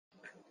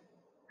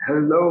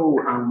Hello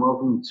and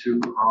welcome to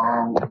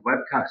our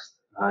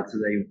webcast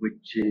today,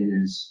 which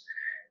is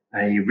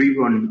a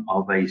rerun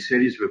of a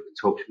series of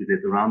talks we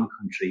did around the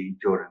country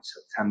during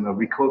September.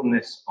 Recording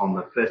this on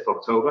the 1st of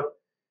October,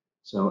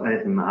 so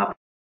anything that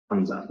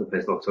happens after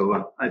 1st of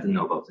October, I didn't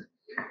know about it.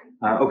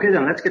 Okay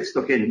then, let's get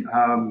stuck in.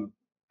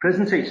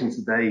 Presentation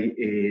today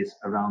is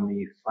around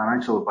the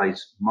Financial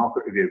Advice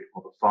Market Review,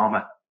 or the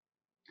FAMR,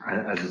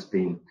 as it's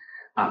been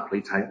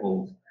aptly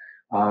titled.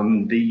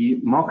 The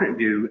market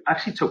review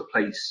actually took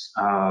place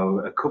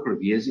a couple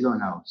of years ago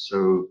now,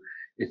 so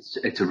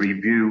it's a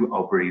review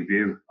of a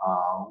review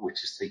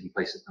which is taking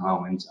place at the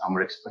moment, and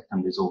we're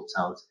expecting results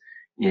out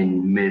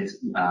in mid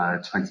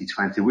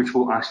 2020, which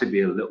will actually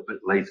be a little bit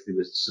later. We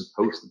were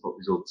supposed to put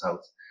results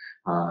out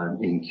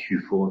in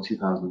Q4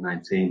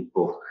 2019,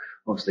 but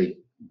obviously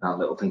that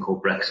little thing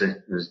called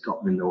Brexit has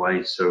gotten in the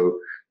way, so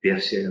the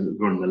FCA are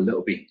running a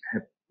little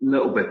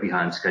bit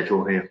behind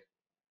schedule here.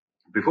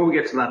 Before we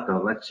get to that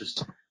though, let's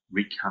just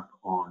recap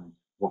on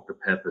what the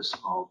purpose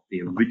of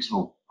the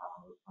original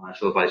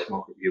Financial Advice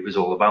Market Review was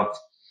all about.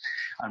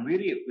 And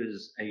really it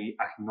was a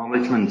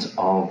acknowledgement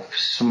of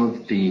some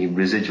of the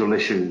residual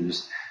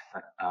issues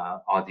that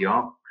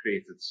RDR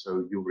created.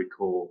 So you'll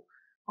recall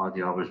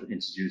RDR was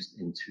introduced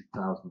in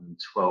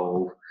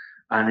 2012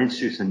 and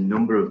introduced a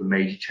number of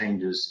major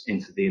changes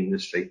into the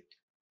industry.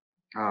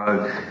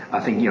 I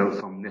think,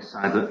 from this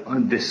side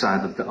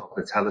of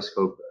the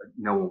telescope,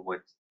 no one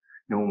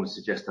would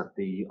suggest that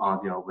the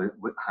RDR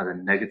had a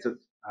negative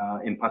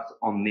impact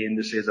on the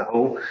industry as a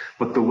whole,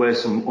 but there were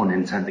some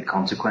unintended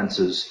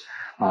consequences.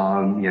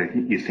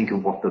 You think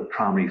of what the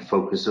primary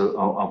focus of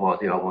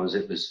RDR was.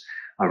 It was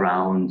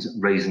around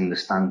raising the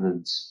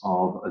standards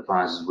of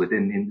advisors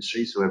within the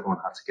industry, so everyone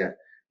had to get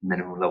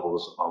minimum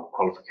levels of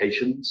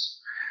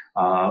qualifications.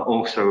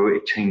 Also,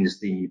 it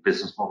changed the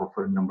business model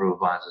for a number of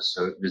advisors,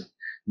 so it was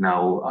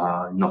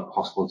now not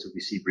possible to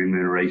receive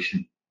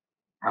remuneration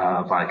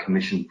via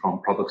commission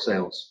from product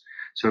sales.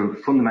 So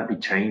fundamentally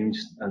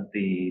changed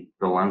the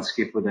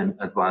landscape within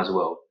advisor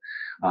world.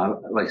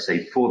 Like I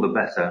say, for the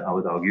better, I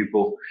would argue,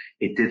 but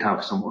it did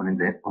have some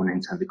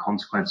unintended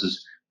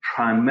consequences,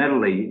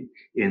 primarily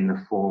in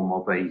the form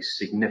of a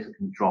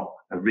significant drop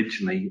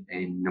originally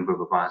in number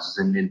of advisors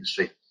in the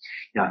industry.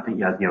 I think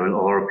you had, a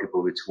lot of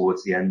people who were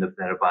towards the end of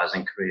their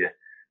advising career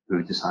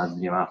who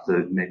decided,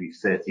 after maybe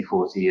 30,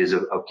 40 years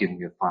of giving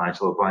you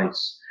financial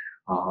advice,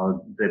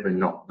 they were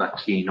not that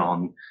keen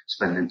on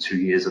spending 2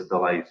 years of their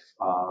life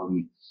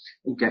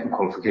getting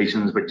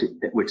qualifications,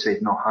 which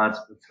they've not had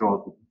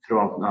throughout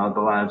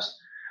their lives.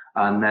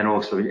 And then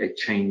also it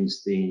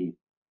changed the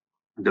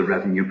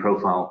revenue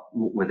profile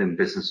within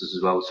businesses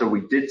as well. So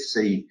we did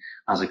see,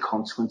 as a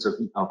consequence of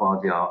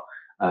RDR,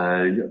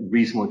 a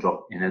reasonable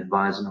drop in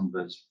advisor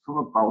numbers from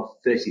about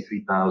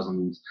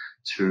 33,000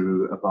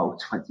 to about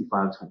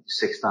 25,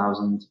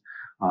 26,000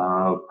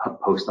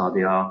 post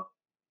RDR.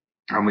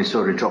 And we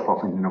saw a drop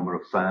off in the number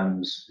of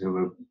firms who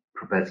were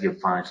prepared to give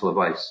financial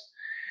advice.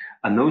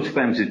 And those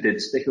firms who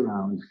did stick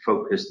around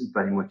focused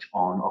very much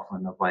on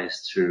offering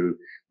advice to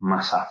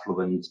mass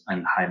affluent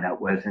and high net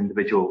worth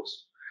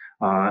individuals.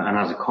 And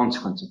as a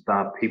consequence of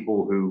that,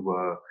 people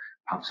who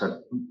perhaps had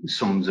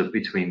sums of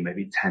between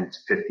maybe 10 to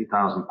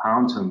 50,000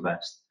 pounds to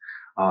invest,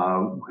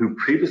 who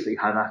previously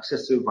had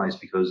access to advice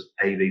because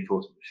they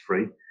thought it was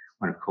free,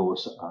 when of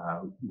course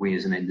we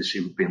as an industry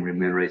were being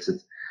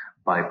remunerated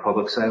by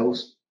product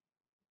sales.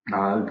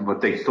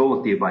 But they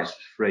thought the advice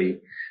was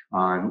free,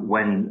 and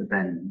when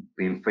then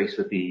being faced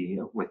with the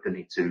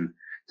need to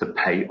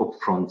pay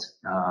upfront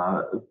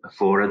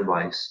for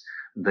advice,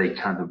 they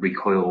kind of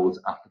recoiled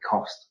at the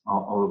cost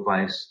of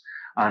advice.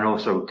 And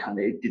also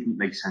it didn't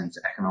make sense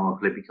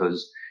economically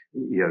because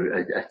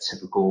a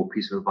typical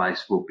piece of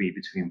advice will be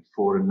between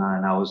 4 and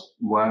 9 hours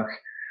work.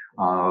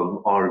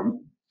 Our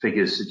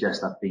figures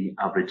suggest that the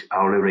average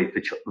hourly rate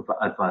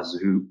for advisors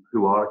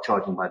who are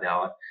charging by the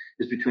hour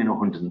is between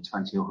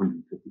 120 and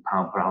 150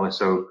 pounds per hour.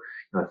 So,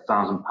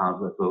 £1,000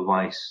 worth of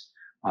advice,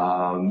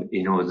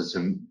 in order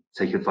to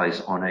take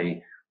advice on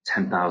a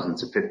 10,000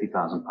 to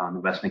 50,000 pound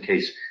investment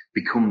case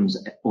becomes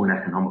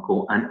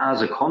uneconomical. And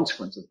as a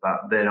consequence of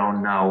that, there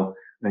are now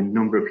a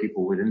number of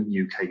people within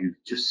the UK who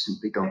just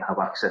simply don't have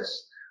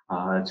access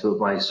to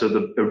advice. So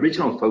the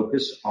original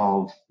focus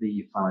of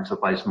the Financial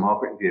Advice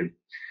Market Review,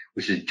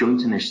 which is a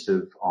joint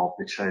initiative of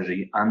the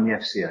Treasury and the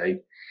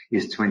FCA,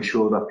 is to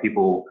ensure that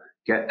people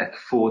get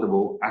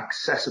affordable,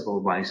 accessible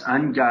advice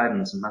and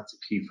guidance, and that's a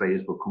key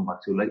phrase we'll come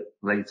back to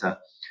later.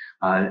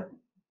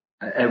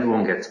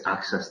 Everyone gets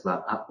access to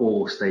that at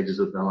all stages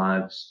of their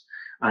lives.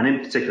 And in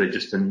particular,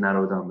 just to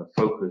narrow down the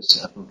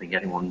focus, I don't think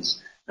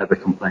anyone's ever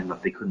complained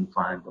that they couldn't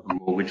find a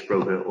mortgage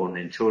broker or an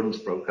insurance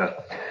broker.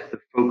 The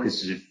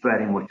focus is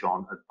very much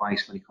on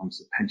advice when it comes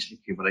to pension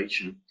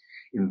accumulation,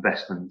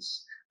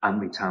 investments, and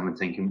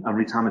retirement income. And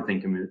retirement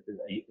income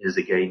is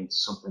again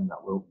something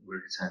that we'll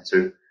return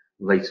to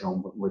later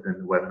on within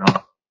the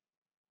webinar.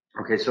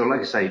 Okay, so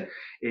like I say,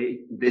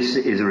 this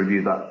is a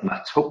review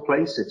that took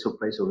place. It took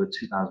place over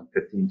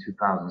 2015,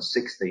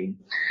 2016,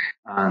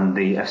 and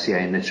the FCA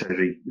and the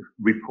Treasury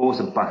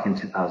reported back in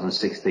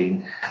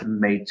 2016 and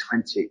made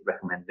 28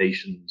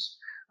 recommendations.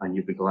 And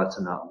you'll be glad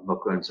to know I'm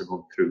not going to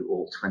run through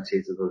all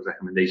 28 of those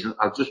recommendations.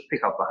 I'll just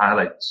pick up the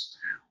highlights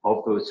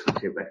of those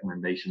 28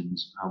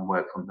 recommendations and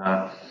work from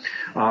there.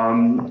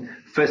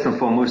 First and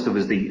foremost, there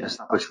was the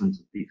establishment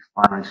of the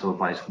Financial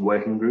Advice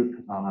Working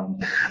Group,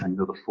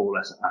 another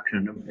 4-letter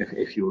acronym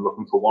if you were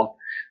looking for one.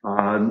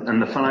 And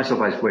the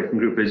Financial Advice Working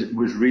Group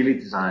was really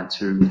designed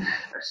to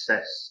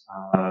assess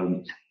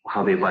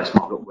how the advice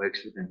market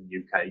works within the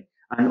UK,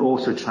 and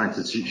also trying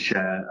to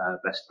share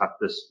best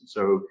practice.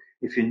 So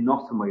if you're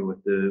not familiar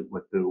with the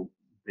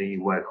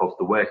work of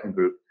the working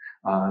group,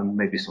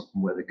 maybe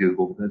something where they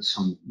Google, there's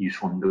some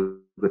useful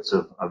nuggets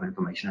of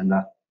information in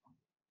that.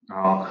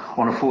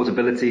 On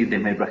affordability, they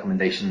made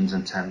recommendations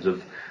in terms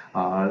of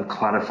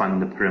clarifying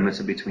the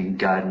perimeter between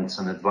guidance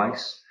and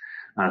advice.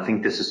 And I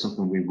think this is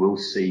something we will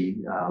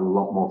see a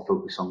lot more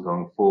focus on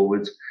going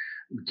forward,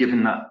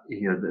 given that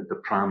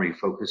the primary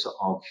focus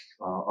of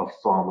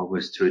FAMR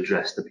was to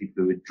address the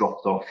people who had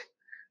dropped off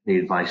the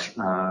advice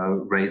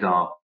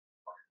radar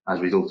as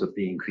a result of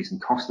the increasing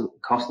cost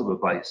of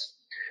advice.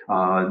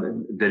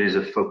 There is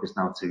a focus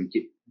now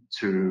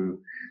to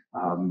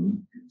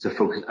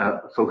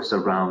focus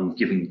around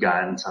giving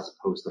guidance as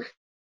opposed to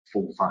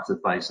full fat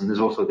advice. And there's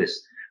also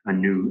a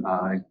new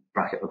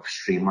bracket of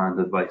streamlined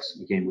advice,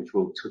 again, which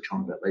we'll touch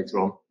on a bit later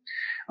on.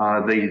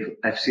 The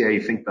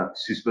FCA think that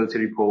suitability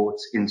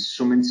reports in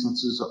some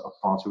instances are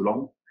far too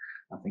long.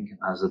 I think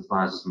as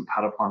advisors and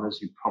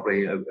paraplanners, you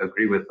probably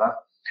agree with that.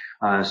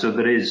 So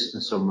there is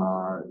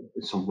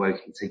some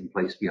work taking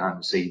place behind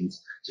the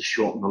scenes to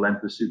shorten the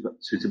length of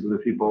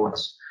suitability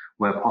reports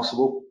where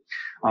possible.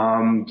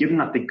 Given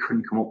that they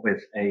couldn't come up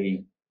with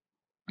a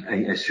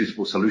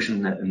suitable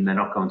solution and they're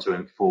not going to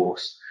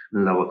enforce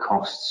lower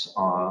costs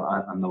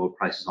and lower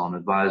prices on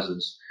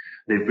advisors,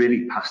 they've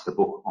really passed the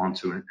book on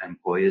to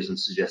employers and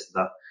suggested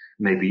that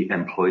maybe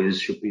employers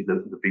should be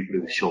the people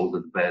who shoulder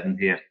the burden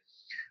here,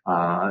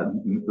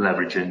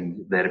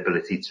 leveraging their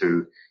ability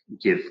to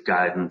give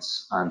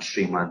guidance and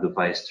streamlined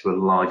advice to a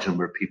large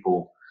number of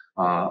people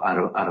at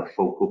a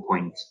focal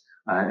point.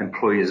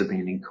 Employers are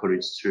being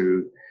encouraged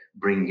to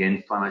bring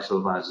in financial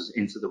advisors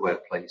into the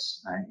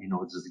workplace in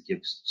order to give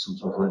some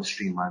sort of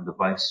streamlined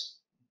advice.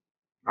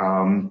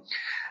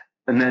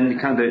 And then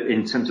kind of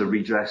in terms of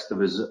redress, there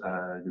was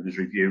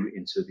review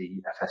into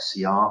the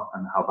FSCR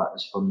and how that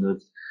is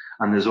funded.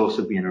 And there's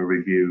also been a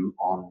review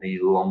on the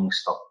long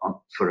stop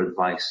for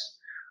advice.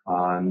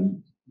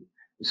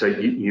 So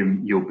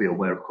you'll be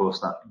aware, of course,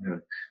 that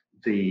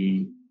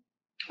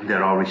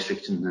there are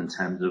restrictions in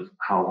terms of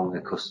how long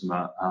a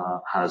customer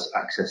has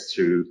access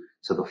to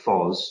the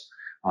FOS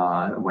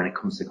when it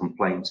comes to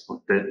complaints,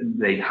 but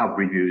they have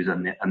reviews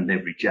and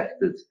they've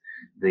rejected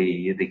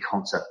the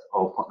concept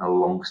of putting a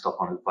long stop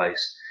on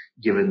advice,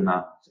 given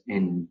that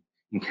in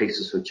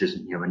cases such as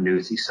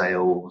annuity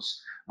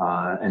sales,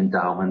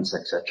 endowments,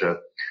 etc.,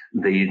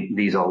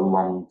 these are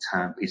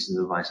long-term pieces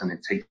of advice, and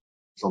it takes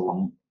a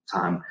long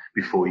time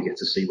before you get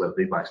to see whether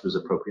the advice was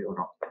appropriate or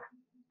not.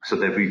 So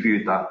they've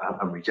reviewed that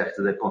and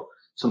rejected it, but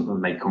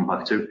something they may come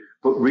back to.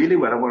 But really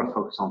what I want to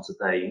focus on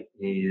today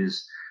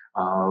is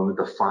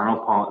the final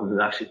part,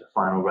 actually the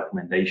final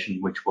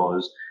recommendation, which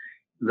was,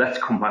 let's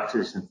come back to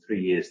this in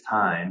 3 years'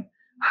 time,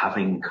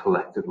 having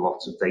collected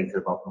lots of data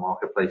about the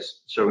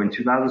marketplace. So in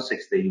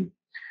 2016,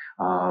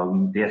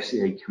 the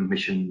FCA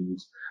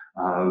commissioned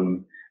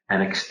an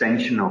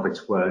extension of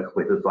its work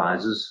with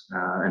advisors,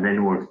 and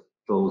anyone who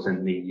fills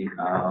in the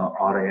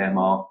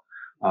RAMR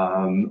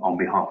on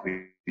behalf of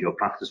your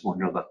practice will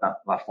know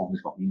that form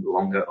has gotten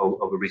longer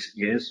over recent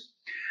years.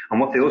 And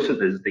what they also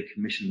did is they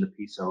commissioned a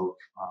piece of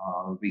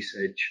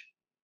research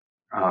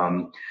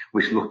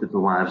which looked at the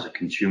lives of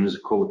consumers,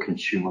 called a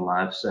Consumer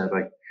Lives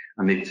Survey.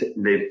 And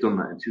they've done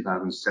that in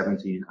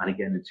 2017 and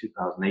again in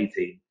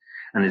 2018.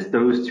 And it's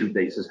those two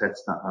data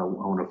sets that I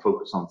want to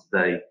focus on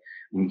today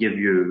and give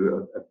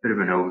you a bit of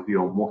an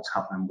overview on what's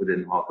happening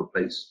within the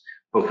marketplace,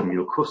 both from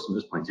your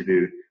customer's point of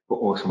view, but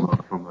also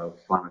from a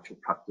financial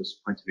practice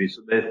point of view.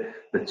 So they're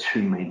the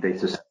two main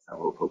data sets that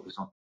we'll focus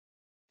on.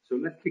 So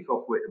let's kick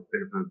off with a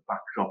bit of a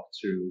backdrop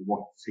to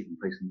what's taking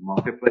place in the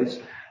marketplace.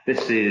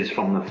 This is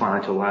from the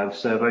Financial Lives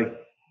Survey.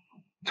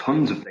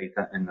 Tons of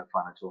data in the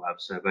Financial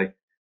Lives Survey.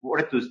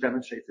 What it does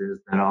demonstrate is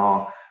there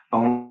are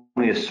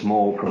only a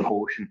small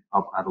proportion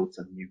of adults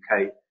in the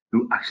UK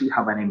who actually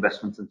have any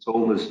investments at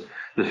all. There's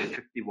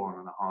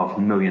 51.5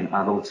 million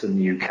adults in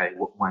the UK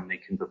when they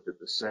conducted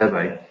the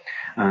survey.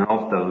 And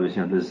of those,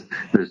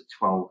 there's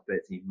 12,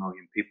 13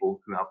 million people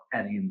who have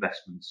any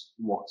investments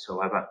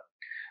whatsoever.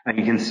 And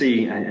you can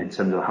see in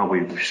terms of how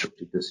we've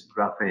structured this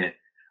graph here,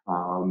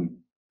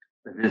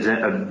 there's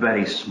a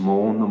very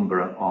small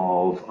number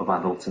of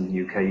adults in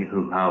the UK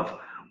who have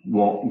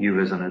what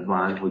you as an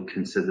advisor would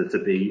consider to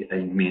be a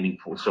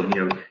meaningful sum.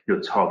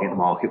 Your target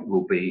market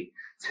will be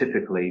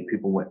typically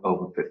people with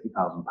over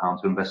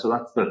 £50,000 to invest. So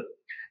that's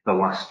the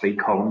last three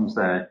columns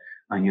there.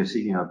 And you'll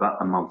see, that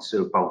amounts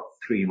to about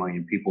 3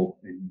 million people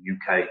in the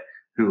UK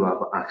who have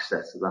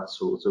access to that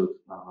sort of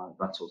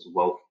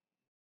wealth.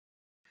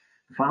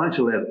 The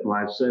Financial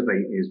Life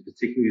Survey is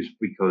particularly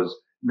because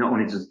not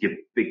only does it give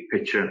big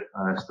picture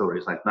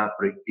stories like that,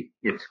 but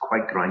it's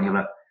quite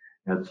granular.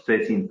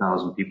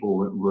 13,000 people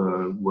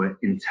were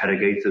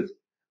interrogated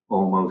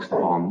almost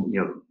on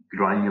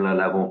granular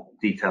level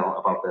detail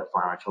about their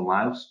financial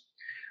lives.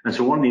 And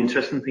so one of the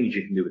interesting things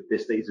you can do with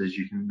this data is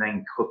you can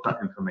then cut that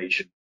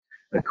information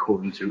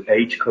according to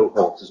age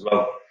cohorts as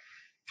well.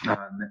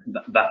 And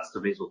that's the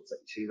results that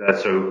you see there.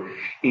 So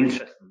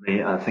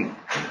interestingly, I think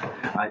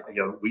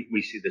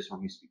we see this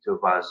when we speak to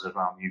advisors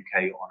around the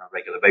UK on a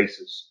regular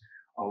basis.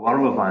 A lot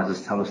of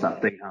advisors tell us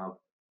that they have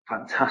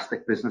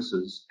fantastic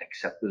businesses,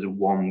 except there's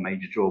one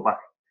major drawback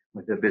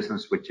with their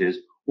business, which is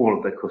all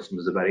of their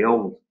customers are very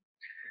old.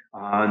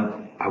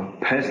 And I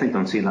personally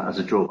don't see that as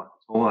a drawback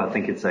at all. I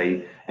think it's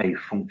a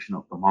function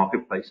of the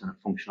marketplace and a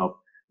function of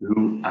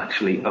who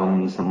actually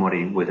owns the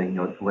money within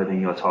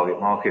your target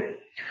market.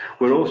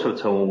 We're also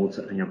told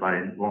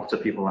by lots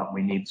of people that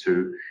we need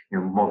to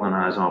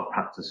modernize our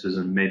practices,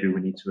 and maybe we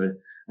need to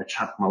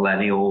attract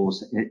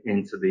millennials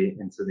into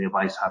the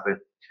advice habit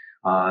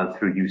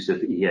through use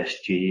of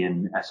ESG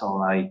and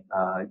SRI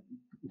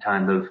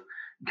kind of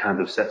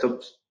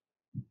setups.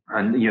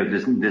 And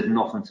there's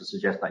nothing to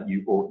suggest that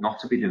you ought not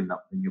to be doing that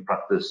in your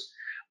practice,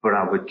 but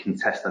I would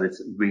contest that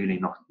it's really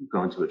not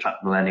going to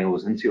attract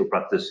millennials into your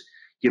practice,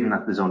 given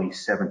that there's only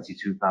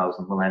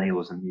 72,000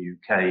 millennials in the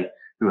UK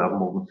who have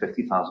more than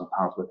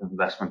 £50,000 worth of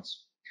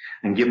investments.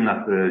 And given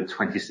that there are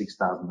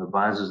 26,000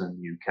 advisors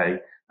in the UK,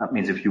 that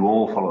means if you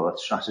all follow that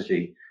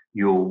strategy,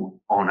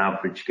 you'll on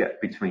average get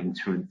between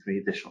 2 and 3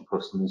 additional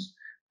customers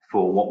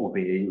for what will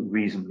be a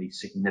reasonably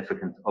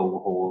significant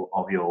overhaul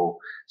of your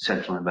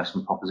central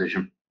investment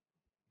proposition.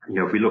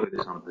 If we look at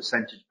this on a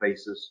percentage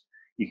basis,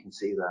 you can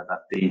see there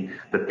that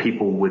the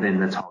people within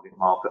the target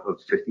market of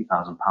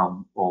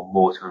 £50,000 or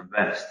more to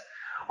invest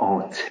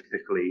are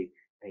typically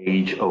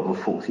age over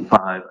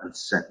 45 and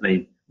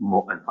certainly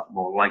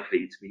more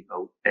likely to be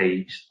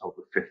aged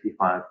over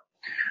 55.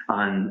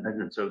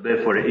 And so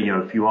therefore,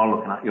 if you are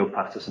looking at your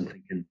practice and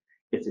thinking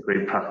it's a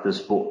great practice,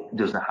 but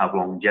does it have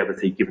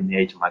longevity given the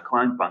age of my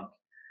client bank?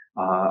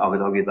 I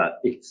would argue that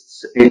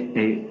it's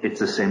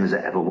the same as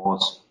it ever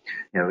was.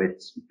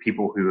 It's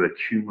people who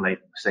accumulate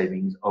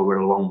savings over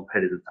a long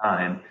period of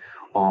time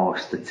are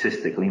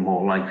statistically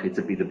more likely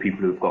to be the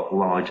people who've got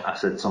large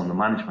assets under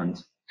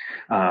management.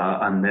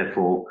 And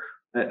therefore,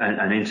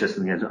 and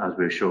interestingly, as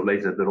we'll show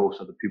later, they're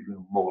also the people who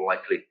are more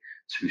likely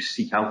to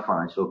seek out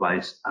financial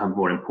advice and,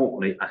 more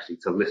importantly, actually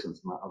to listen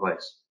to that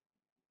advice.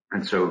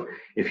 And so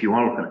if you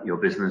are looking at your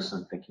business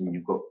and thinking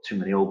you've got too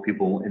many old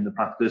people in the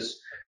practice,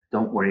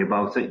 don't worry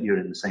about it. You're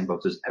in the same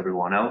boat as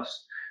everyone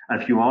else.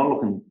 And if you are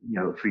looking,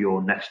 for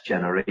your next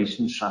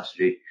generation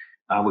strategy,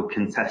 I would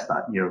contest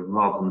that,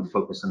 rather than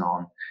focusing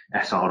on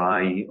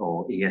SRI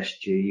or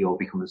ESG or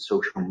becoming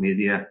social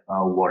media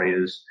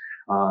warriors,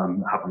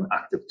 having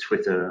active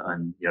Twitter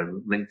and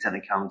LinkedIn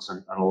accounts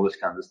and all this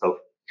kind of stuff.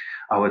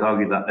 I would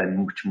argue that a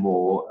much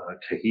more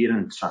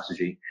coherent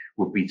strategy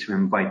would be to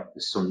invite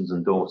the sons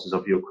and daughters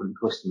of your current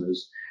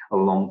customers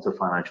along to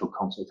financial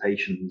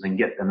consultations and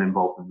get them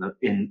involved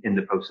in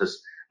the process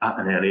at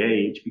an early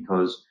age,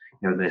 because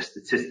they're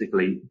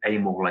statistically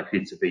more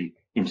likely to be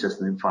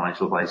interested in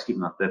financial advice,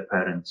 given that their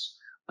parents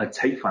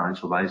take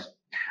financial advice,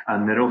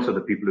 and they're also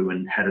the people who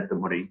inherit the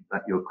money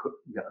that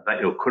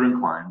your current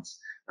clients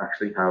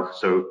actually have.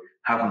 So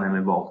having them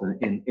involved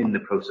in the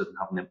process and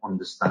having them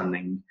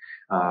understanding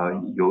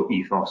your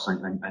ethos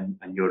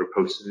and your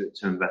approach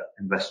to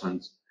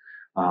investment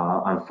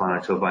and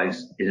financial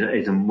advice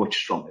is a much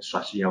stronger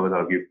strategy, I would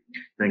argue,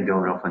 than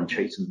going off and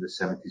chasing the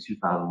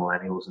 72,000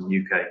 millennials in the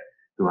UK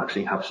who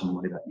actually have some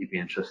money that you'd be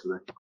interested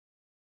in.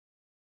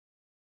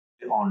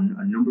 On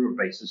a number of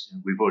bases,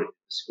 we've already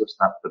discussed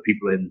that the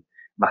people in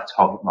that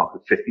target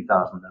market,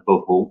 50,000 and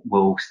above,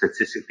 will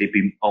statistically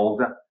be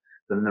older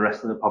than the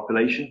rest of the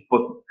population.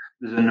 But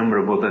there's a number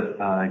of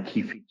other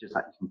key features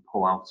that you can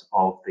pull out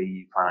of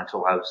the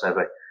Financial Life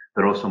Survey.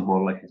 They're also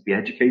more likely to be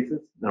educated.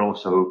 They're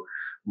also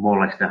more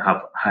likely to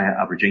have higher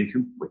average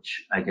income,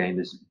 which again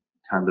is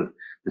kind of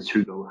the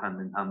two go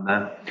hand in hand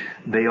there.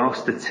 They are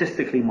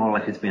statistically more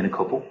likely to be in a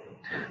couple.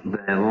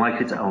 They're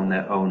likely to own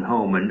their own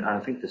home, and I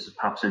think this is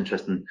perhaps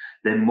interesting.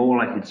 They're more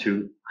likely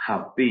to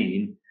have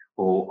been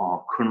or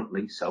are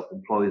currently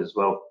self-employed as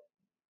well.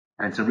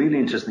 And it's really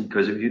interesting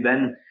because if you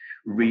then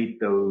read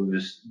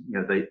those,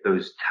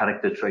 those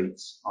character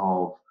traits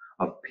of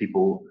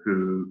people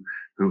who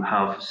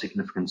have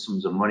significant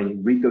sums of money,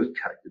 read those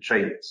character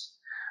traits,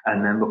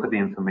 and then look at the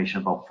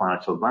information about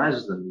financial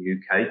advisors in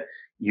the UK,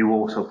 you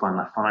also find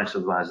that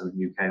financial advisors in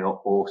the UK are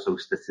also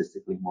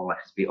statistically more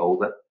likely to be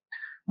older,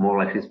 more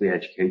likely to be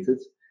educated,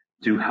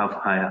 do have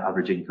higher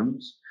average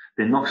incomes.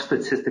 They're not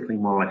statistically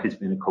more likely to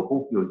be in a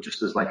couple. You're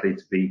just as likely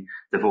to be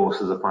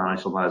divorced as a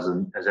financial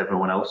advisor as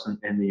everyone else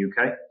in the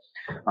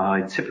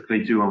UK.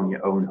 Typically do own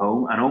your own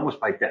home, and almost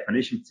by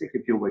definition,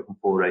 particularly if you're working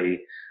for a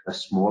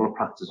smaller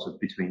practice of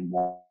between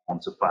 1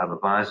 to 5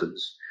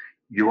 advisors,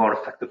 you are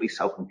effectively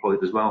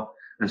self-employed as well.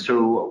 And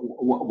so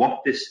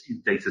what this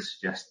data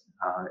suggests,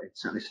 it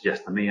certainly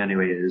suggests to me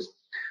anyway, is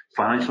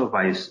financial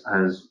advice,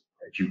 as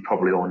you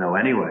probably all know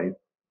anyway,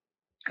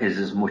 is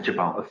as much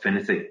about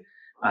affinity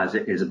as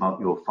it is about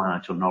your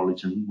financial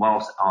knowledge. And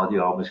whilst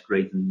RDR was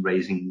great in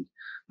raising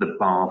the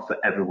bar for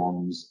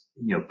everyone's,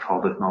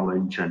 product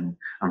knowledge and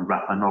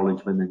wrapper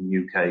knowledge within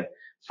the UK,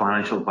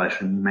 financial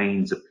advice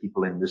remains a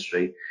people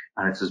industry,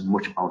 and it's as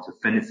much about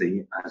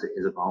affinity as it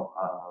is about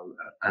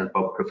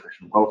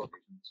professional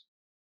qualifications.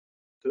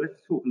 So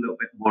let's talk a little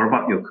bit more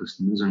about your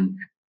customers, and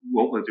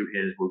what we'll do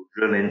here is we'll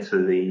drill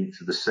into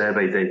the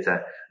survey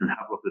data and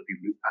have a look at the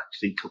people who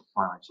actually took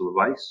financial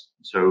advice.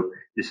 So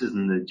this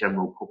isn't the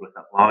general public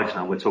at large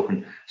now. We're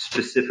talking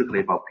specifically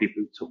about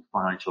people who took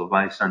financial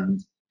advice. And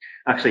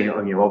actually,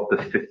 of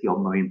the 50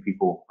 odd million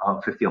people,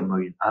 50 odd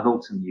million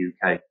adults in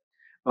the UK,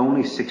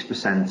 only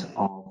 6%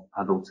 of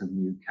adults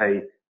in the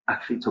UK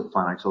actually took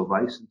financial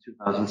advice in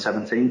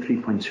 2017,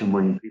 3.2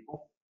 million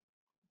people,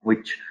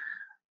 which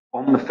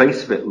on the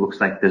face of it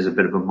looks like there's a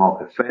bit of a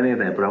market failure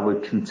there, but I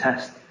would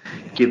contest,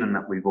 given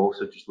that we've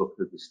also just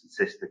looked at the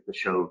statistic to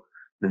show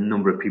the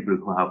number of people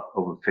who have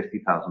over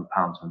 £50,000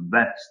 to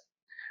invest.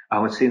 I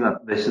would say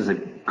that this is a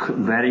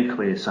very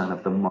clear sign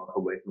of the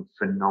market working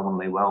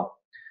phenomenally well.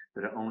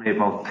 There are only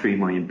about 3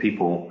 million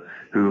people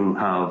who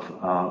have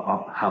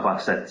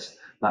assets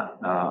that,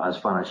 as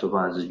financial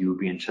advisors, you would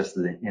be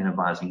interested in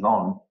advising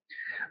on,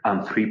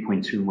 and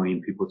 3.2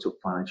 million people took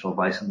financial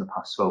advice in the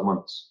past 12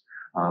 months.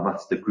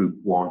 That's the group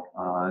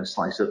 1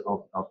 slice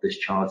of this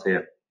chart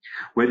here.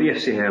 Where the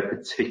FCA are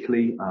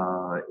particularly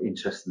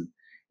interested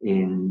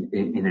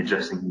in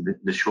addressing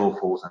the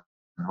shortfalls in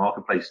the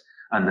marketplace,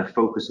 and the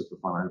focus of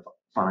the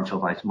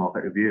financial advice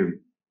market review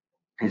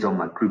is on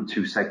that group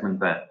 2 segment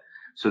there.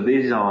 So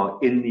these are,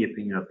 in the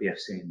opinion of the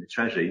FCA and the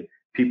Treasury,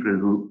 people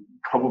who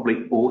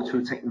probably ought to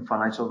have taken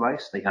financial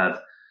advice. They had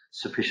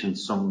sufficient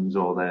sums,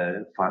 or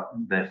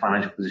their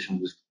financial position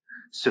was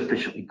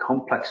sufficiently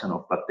complex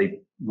enough that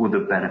they would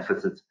have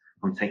benefited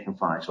from taking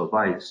financial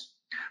advice.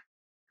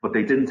 But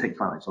they didn't take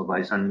financial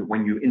advice, and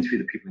when you interview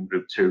the people in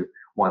group 2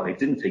 why they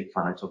didn't take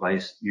financial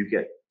advice, you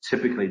get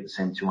typically the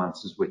same 2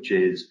 answers, which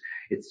is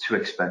it's too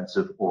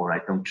expensive, or I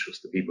don't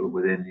trust the people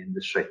within the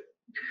industry.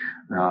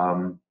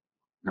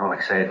 Now,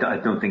 like I say, I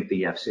don't think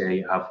the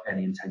FCA have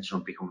any intention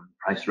of becoming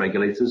price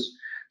regulators.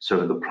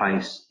 So the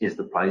price is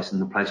the price,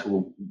 and the price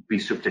will be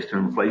subject to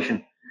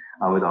inflation.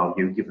 I would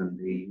argue, given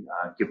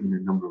the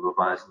number of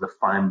advisors, the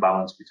fine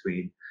balance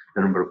between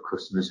the number of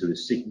customers who are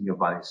seeking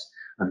advice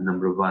and the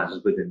number of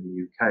advisors within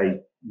the UK,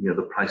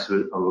 the price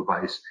of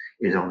advice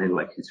is only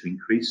likely to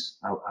increase,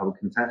 I would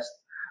contest.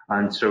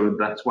 And so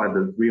that's why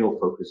the real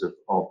focus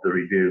of the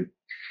review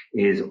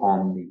is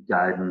on the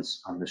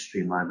guidance and the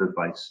streamlined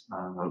advice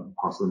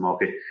parts of the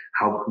market.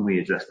 How can we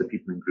address the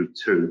people in group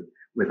 2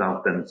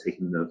 without them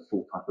taking the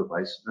full type of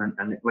advice?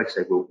 And like I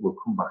say, we'll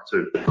come back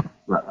to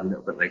that a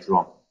little bit later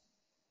on.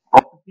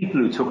 Of the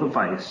people who took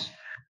advice,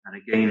 and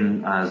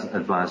again, as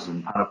advisors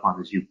and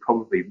paraplanners, you're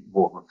probably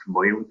more than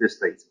familiar with this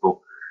data,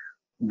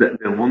 but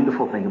the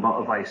wonderful thing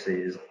about advice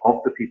is,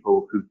 of the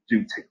people who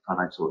do take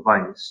financial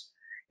advice,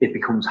 it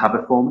becomes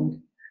habit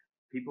forming.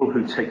 People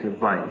who take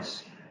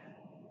advice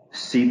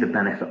see the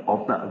benefit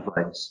of that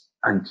advice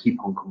and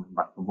keep on coming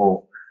back for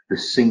more. The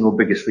single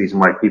biggest reason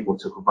why people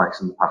took advice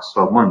in the past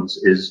 12 months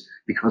is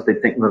because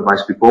they've taken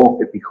advice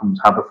before. It becomes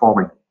habit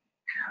forming.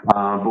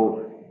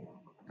 But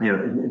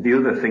the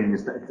other thing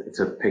is that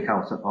to pick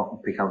out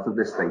of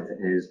this data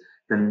is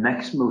the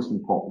next most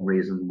important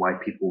reason why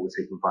people will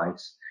take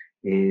advice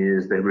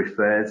is they're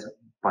referred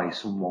by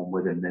someone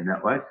within their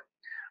network,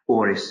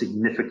 or a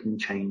significant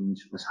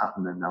change has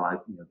happened in their life.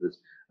 There's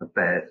a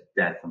birth,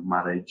 death, and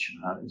marriage,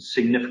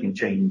 significant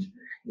change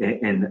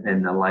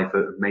in their life,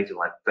 a major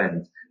life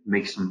event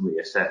makes them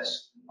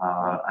reassess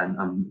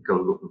and go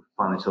looking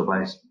for financial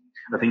advice.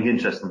 I think,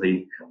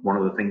 interestingly, one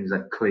of the things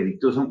that clearly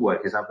doesn't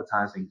work is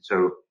advertising.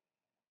 So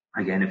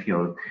again, if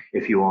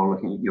you are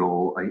looking at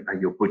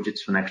your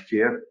budgets for next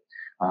year,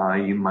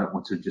 you might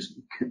want to just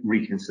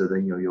reconsider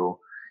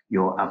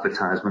your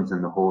advertisement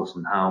in the Horse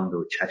and Hound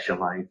or Cheshire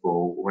Life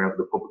or wherever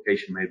the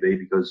publication may be,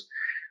 because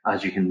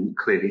as you can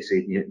clearly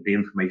see, the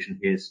information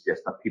here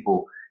suggests that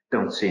people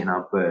don't see an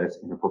advert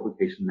in a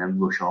publication and then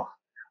rush off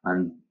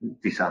and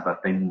decide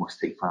that they must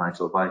take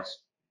financial advice.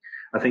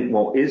 I think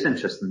what is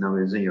interesting though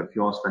is, if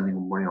you are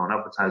spending money on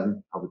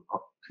advertising, I would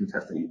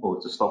contest that you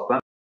ought to stop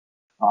that.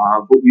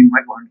 But you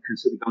might want to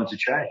consider going to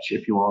church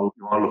if you are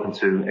looking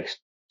to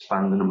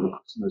expand the number of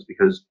customers,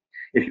 because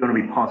if you're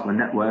going to be part of a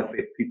network,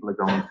 if people are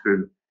going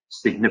through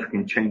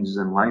significant changes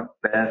in life,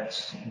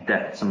 births,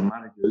 deaths, and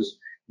marriages,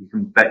 you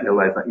can bet your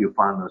life that you'll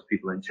find those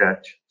people in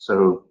church.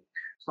 So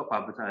stop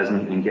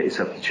advertising and get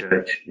yourself to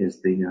church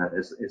is the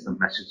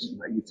message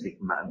that you take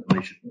from that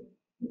information.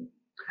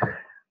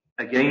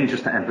 Again,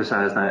 just to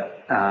emphasize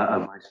that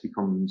advice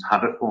becomes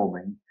habit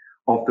forming.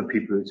 Of the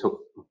people who took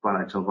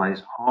financial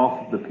advice,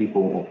 half of the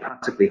people, or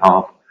practically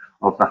half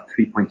of that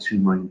 3.2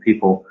 million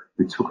people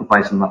who took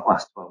advice in that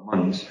last 12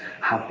 months,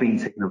 have been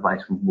taking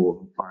advice for more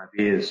than 5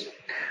 years.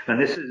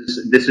 And this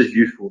is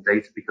useful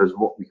data, because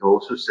what we can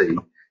also see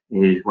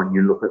is, when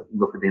you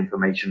look at the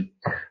information,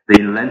 the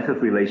length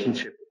of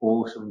relationship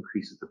also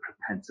increases the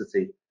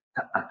propensity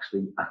to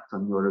actually act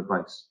on your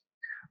advice.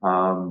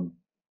 And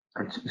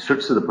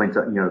such to the point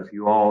that, if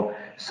you are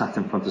sat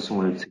in front of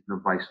someone who's taking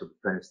advice for the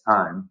first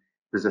time,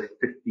 there's a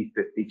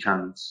 50-50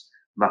 chance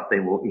that they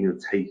will either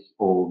take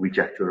or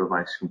reject your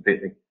advice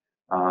completely.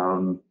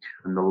 And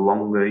the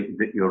longer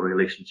that your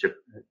relationship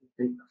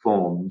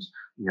forms,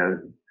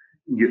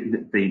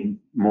 the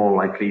more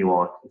likely you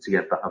are to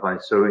get that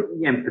advice. So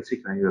in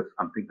particular, if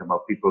I'm thinking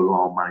about people who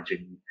are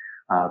managing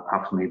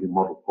perhaps maybe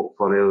model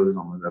portfolios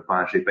on an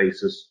advisory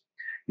basis,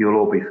 you'll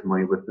all be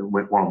familiar with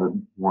one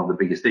of the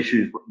biggest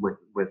issues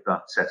with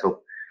that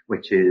setup,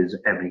 which is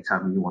every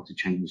time you want to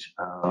change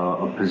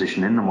a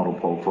position in the model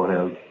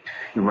portfolio,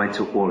 you write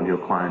to all of your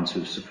clients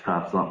who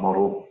subscribe to that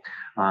model,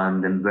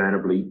 and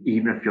invariably,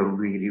 even if you're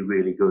really,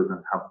 really good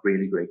and have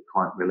really great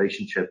client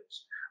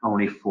relationships,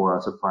 only 4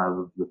 out of 5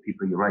 of the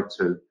people you write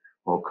to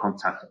or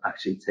contact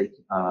actually take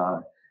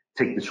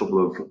the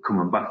trouble of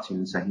coming back to you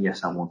and saying,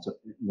 yes, I want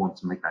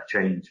to make that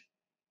change.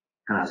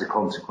 And as a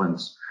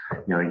consequence,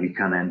 you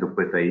can end up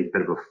with a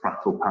bit of a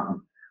fractal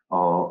pattern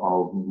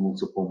of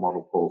multiple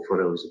model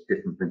portfolios of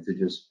different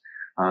vintages.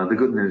 The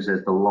good news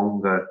is, the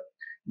longer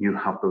you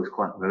have those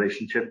client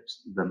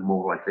relationships, the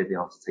more likely they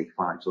are to take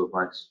financial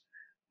advice.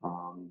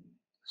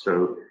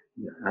 So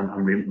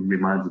I'm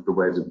reminded of the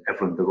words of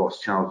Evelyn de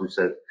Rothschild, who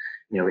said,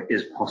 it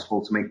is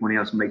possible to make money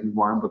out of making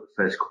wine, but the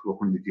first couple of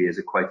 100 years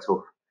are quite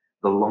tough.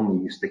 The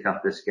longer you stick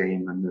at this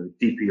game and the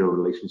deeper your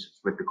relationships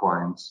with the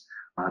clients,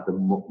 the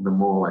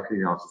more likely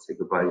you are to take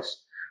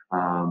advice,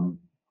 and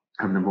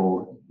the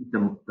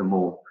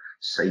more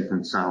safe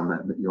and sound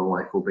that your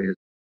life will be.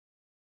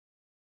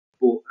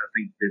 But I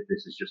think that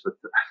this is just a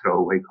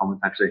throwaway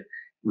comment, actually.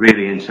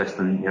 Really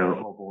interesting,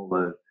 of all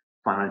the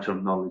financial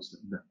knowledge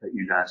that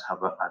you guys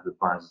have as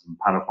advisors and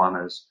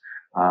paraplanners.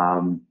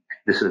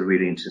 This is a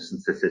really interesting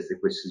statistic,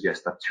 which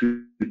suggests that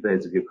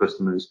 2/3 of your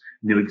customers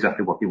knew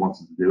exactly what they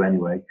wanted to do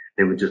anyway.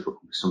 They were just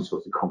looking for some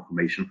sort of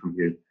confirmation from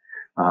you.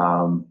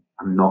 I'm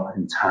not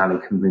entirely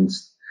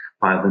convinced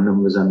by the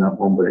numbers on that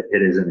one, but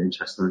it is an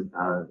interesting,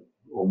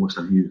 almost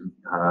amusing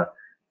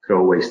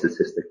throwaway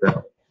statistic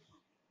there.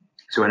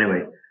 So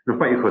anyway, enough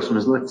about your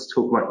customers. Let's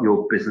talk about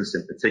your business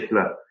in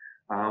particular.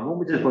 What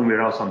we did when we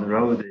were out on the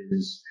road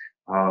is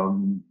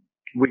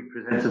we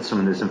presented some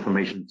of this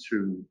information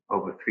to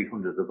over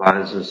 300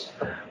 advisors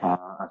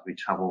as we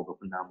travelled up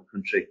and down the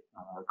country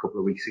a couple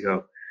of weeks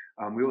ago.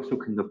 We also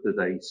conducted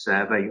a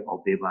survey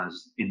of the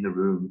advisors in the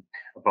room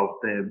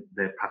about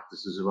their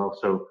practices as well.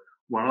 So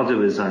what I'll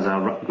do is, as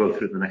I'll go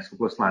through the next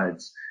couple of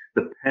slides,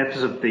 the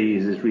purpose of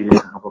these is really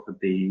to have a look at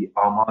the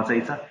FAMR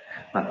data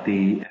that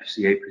the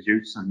FCA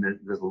produce, and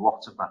there's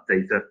lots of that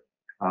data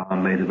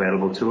made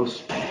available to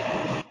us.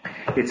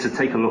 It's to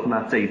take a look at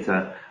that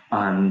data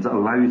and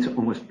allow you to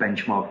almost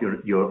benchmark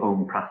your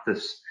own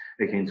practice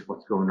against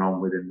what's going on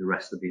within the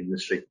rest of the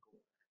industry.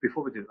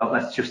 Before we do that,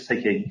 let's just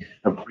take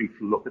a brief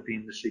look at the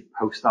industry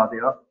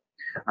post-RDR.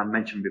 I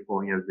mentioned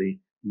before, the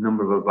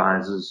number of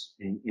advisors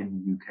in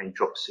the UK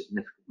dropped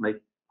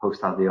significantly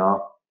post-RDR.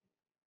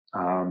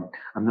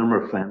 A number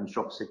of firms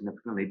dropped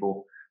significantly,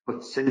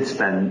 but since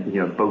then,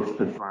 both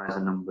advisor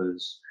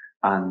numbers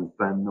and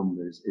firm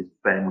numbers is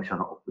very much on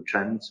an upward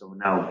trend. So we're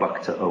now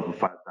back to over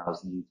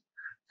 5,000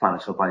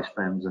 financial advice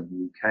firms in the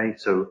UK.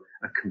 So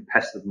a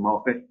competitive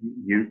market,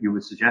 you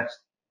would suggest.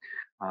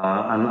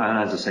 And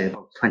as I say,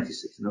 about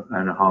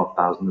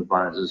 26,500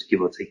 advisors,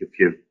 give or take a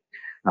few,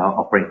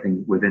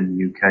 operating within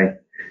the UK.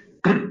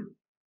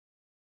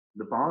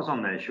 The bars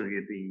on there show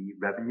you the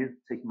revenue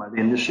taken by the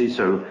industry.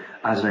 So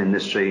as an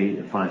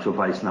industry, financial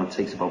advice now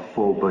takes about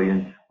 4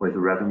 billion worth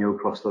of revenue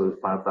across those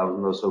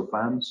 5,000 or so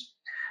firms.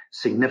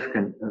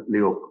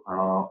 Significantly up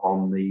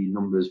on the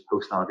numbers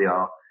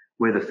post-RDR,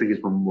 where the figures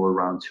were more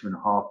around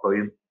 2.5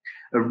 billion.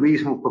 A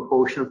reasonable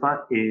proportion of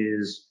that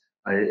is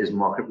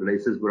market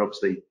related, but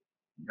obviously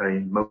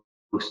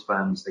most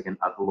firms, they can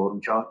add the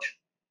loan charge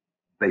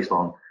based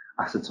on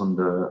assets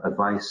under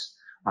advice.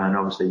 And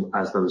obviously,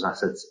 as those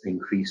assets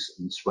increase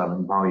and swell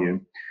in value,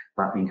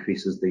 that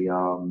increases the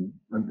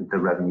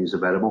revenues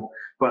available.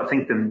 But I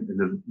think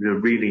the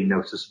really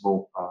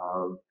noticeable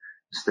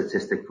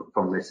statistic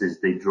from this is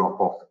the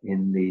drop off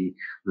in the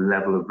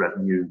level of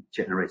revenue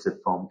generated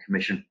from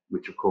commission,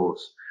 which of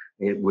course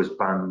it was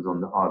banned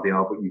on the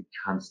RDR, but you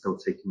can still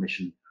take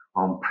commission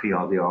on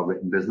pre-RDR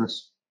written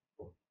business.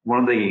 One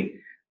of the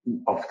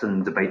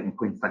often debating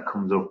points that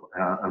comes up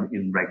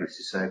in regulatory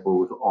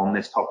circles on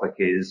this topic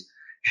is,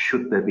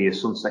 should there be a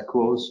sunset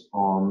clause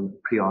on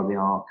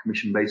pre-RDR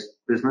commission-based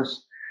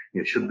business?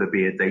 Should there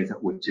be a date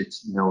at which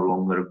it's no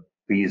longer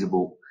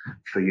feasible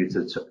for you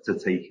to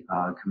take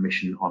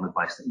commission on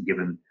advice that you're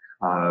given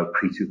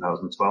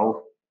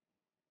pre-2012?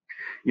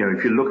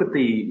 if you look at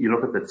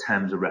the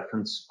terms of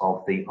reference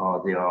of the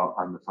RDR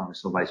and the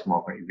financial advice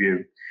market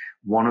review,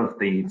 one of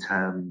the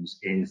terms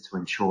is to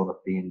ensure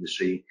that the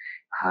industry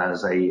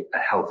has a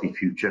healthy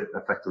future,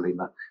 effectively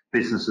that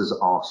businesses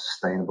are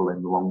sustainable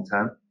in the long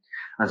term.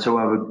 And so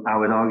I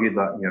would argue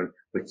that,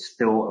 it's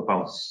still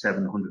about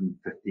 £750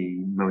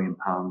 million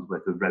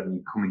worth of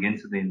revenue coming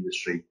into the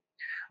industry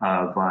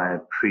via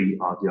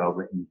pre-RDR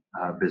written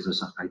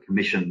business and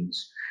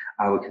commissions.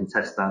 I would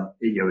contest that,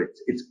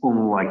 it's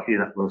unlikely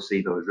that we'll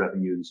see those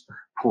revenues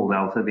pulled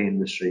out of the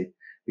industry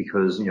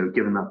because,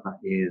 given that that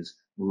is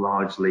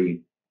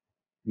largely,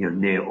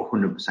 near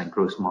 100%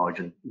 gross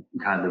margin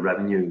kind of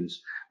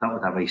revenues, that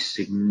would have a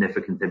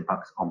significant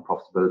impact on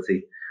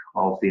profitability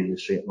of the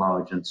industry at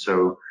large. And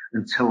so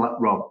until that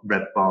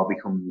red bar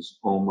becomes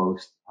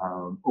almost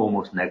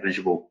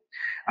negligible,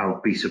 I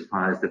would be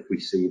surprised if we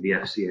see the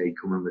FCA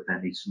come in with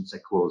any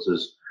sunset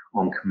clauses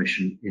on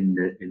commission in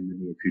the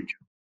near future.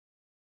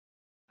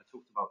 I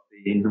talked about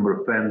the number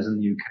of firms in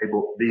the UK,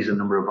 but these are the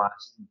number of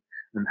advisors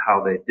and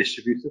how they're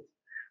distributed.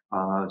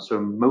 So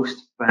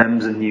most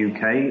firms in the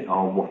UK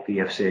are what the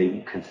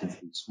FCA considers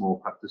to be small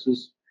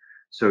practices.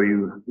 So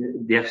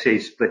the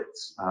FCA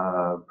splits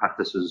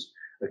practices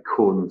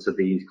according to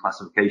these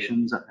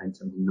classifications in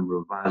terms of number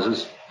of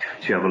advisors.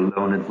 So you have a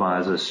loan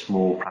advisor,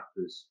 small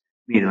practice,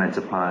 medium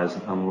enterprise,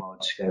 and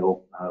large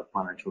scale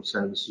financial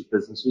services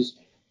businesses.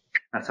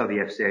 That's how the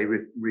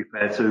FCA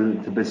refer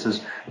to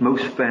business.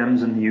 Most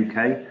firms in the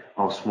UK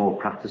are small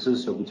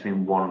practices, so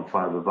between 1 and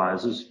 5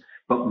 advisors.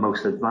 But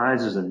most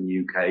advisors in the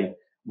UK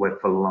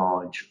work for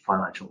large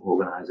financial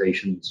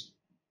organisations.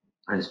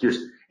 And it's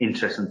just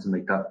interesting to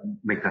make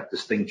that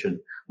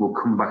distinction. We'll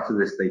come back to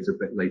this data a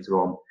bit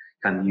later on.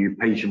 Can you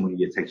pay your money,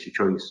 it takes your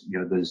choice.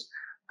 There's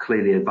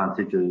clearly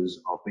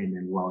advantages of being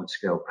in large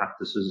scale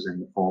practices in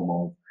the form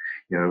of,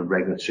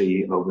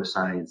 regulatory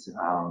oversight,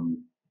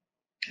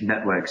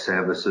 network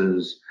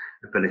services,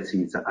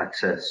 ability to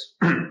access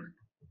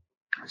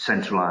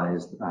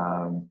centralized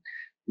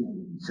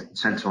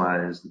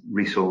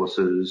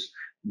resources.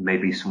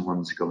 Maybe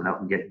someone's going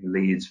out and getting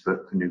leads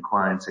for new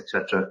clients,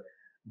 etc.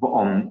 But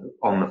on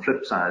the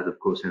flip side, of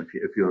course,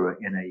 if you're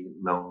in a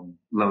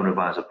loan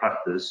advisor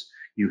practice,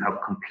 you have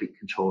complete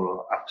control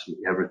of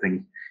absolutely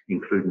everything,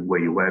 including where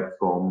you work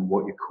from,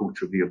 what your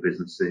culture of your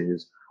business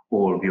is,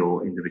 all of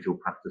your individual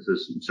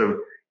practices. And so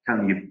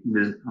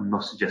I'm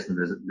not suggesting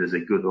there's a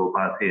good or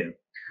bad here.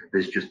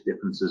 There's just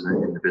differences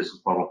in the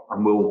business model.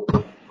 And we'll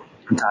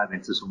dive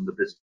into some of the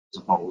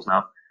business models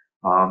now.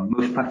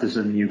 Most practices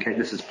in the UK,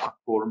 this is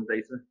platform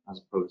data as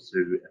opposed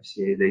to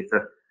FCA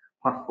data.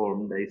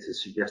 Platform data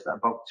suggests that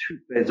about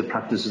 2/3 of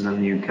practices in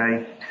the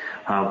UK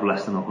have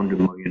less than 100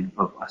 million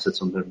of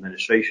assets under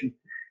administration.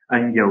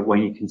 And,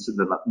 when you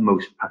consider that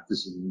most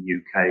practices in the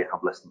UK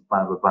have less than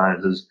 5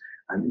 advisors,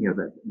 and,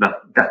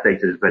 that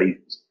data is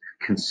very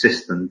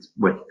consistent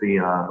with the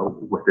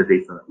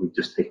data that we've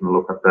just taken a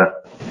look at there.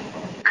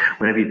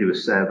 Whenever you do a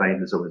survey,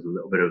 there's always a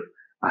little bit of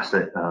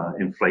asset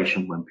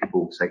inflation when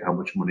people say how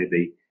much money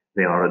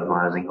they are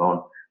advising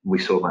on. We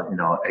saw that in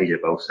our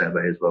AJBL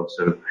survey as well.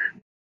 So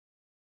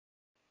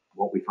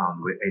what we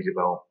found with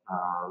AJBL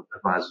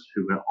advisors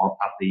who were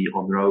at the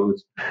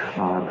on-the-road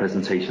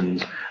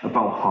presentations,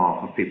 about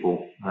half of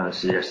people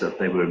suggest that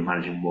they were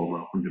managing more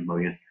than 100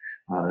 million.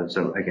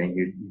 So again,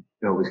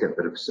 you always get a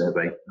bit of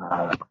survey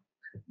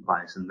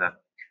bias in there.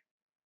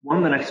 One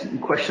of the next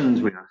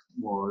questions we asked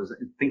was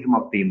thinking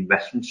about the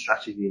investment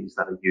strategies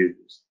that are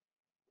used.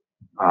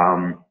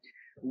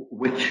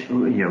 Which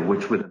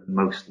were the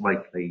most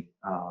likely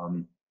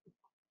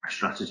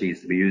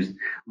strategies to be used.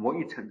 And what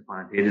you tend to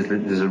find here is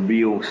that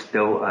there's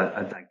still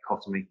a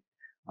dichotomy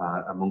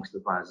amongst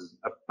advisors.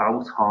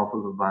 About half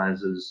of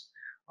advisors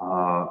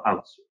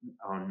are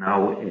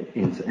now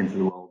into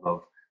the world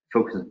of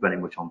focusing very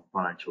much on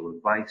financial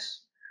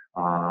advice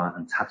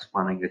and tax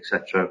planning,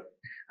 etc.,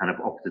 and have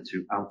opted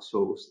to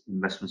outsource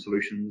investment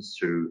solutions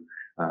to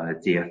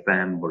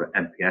DFM or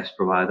an MPS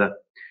provider.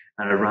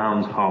 And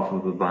around half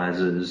of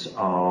advisors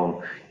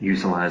are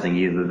utilizing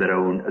either their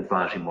own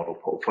advisory model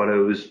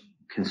portfolios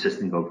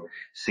consisting of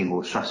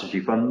single strategy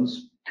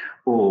funds,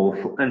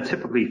 and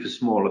typically for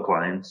smaller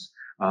clients,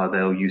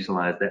 they'll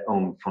utilize their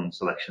own fund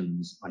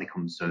selections when it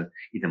comes to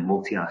either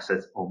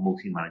multi-asset or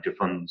multi-manager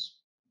funds.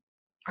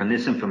 And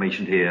this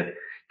information here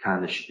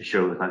kind of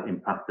shows that in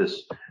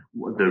practice,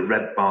 the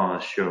red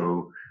bars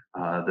show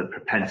the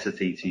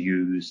propensity to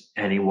use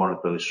any one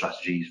of those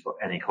strategies for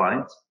any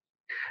client.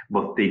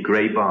 But the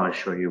grey bars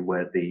show you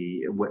where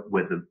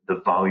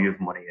the value of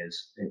money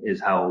is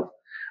held.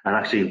 And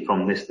actually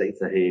from this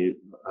data here,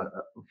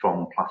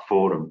 from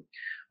Platform,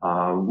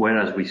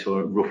 whereas we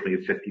saw roughly a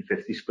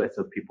 50-50 split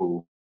of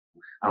people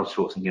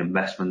outsourcing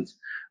investment,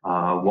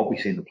 what we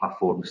see in the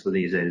Platform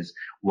studies is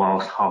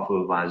whilst half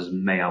of advisors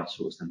may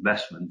outsource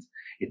investment,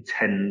 it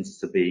tends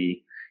to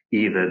be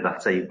either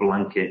that's a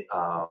blanket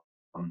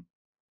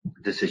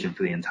decision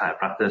for the entire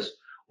practice,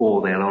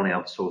 or they'll only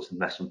outsource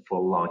investment for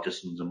larger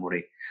sums of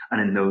money.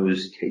 And in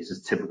those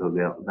cases, typically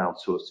they'll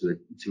outsource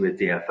to a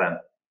DFM.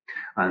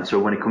 And so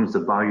when it comes to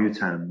value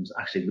terms,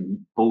 actually the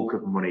bulk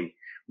of money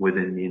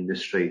within the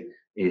industry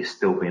is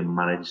still being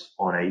managed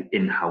on a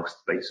in-house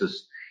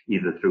basis,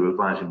 either through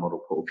advisory model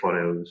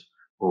portfolios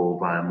or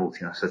via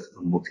multi-asset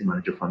and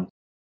multi-manager funds.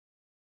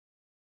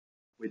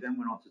 We then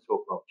went on to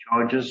talk about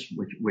charges,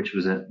 which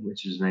is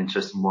an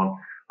interesting one.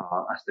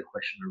 Asked the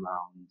question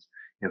around,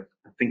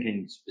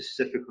 thinking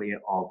specifically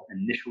of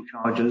initial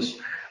charges,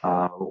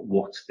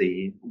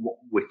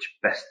 which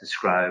best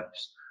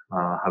describes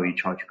how you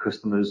charge your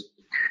customers.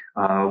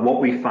 What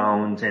we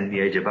found in the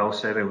AJBL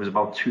survey was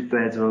about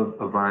 2/3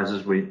 of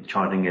advisors were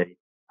charging a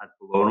ad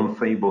valorem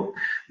fee, but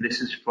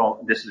this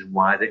is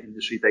wider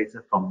industry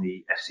data from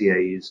the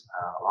FCA's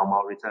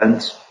FAMR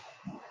returns.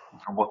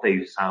 And what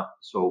they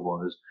saw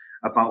was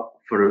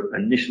for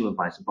initial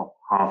advice, about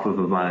half of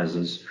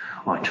advisors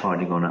are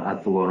charging on an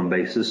ad valorem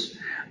basis.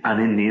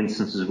 And in the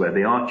instances where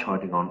they are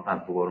charging on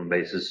ad valorem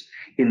basis,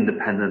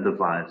 independent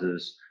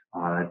advisors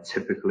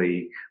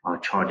typically are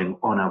charging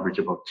on average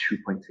about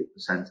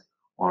 2.8%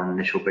 on an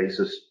initial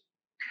basis.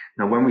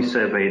 Now, when we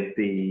surveyed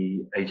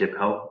the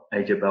AJBL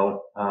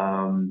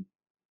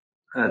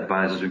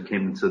advisors who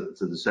came into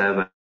the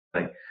survey,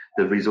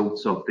 the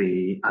results of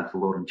the ad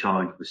valorem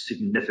charge was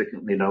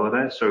significantly lower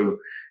there. So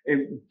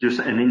just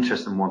an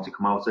interesting one to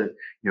come out of.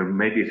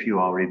 Maybe if you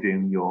are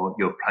reviewing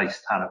your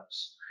price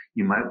tariffs,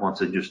 you might want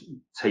to just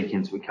take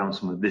into account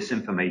some of this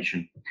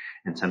information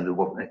in terms of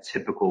what a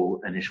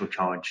typical initial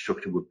charge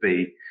structure would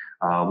be.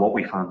 What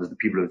we found is the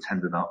people who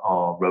attended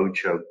our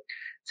roadshow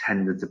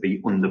tended to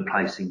be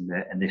underpricing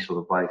their initial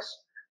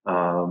advice.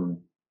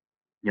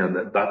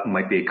 That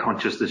might be a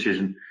conscious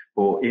decision,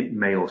 or it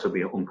may also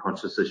be an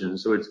unconscious decision.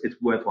 So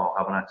it's worthwhile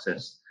having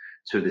access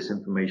to this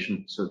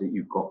information so that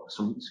you've got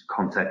some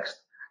context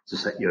to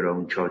set your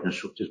own charging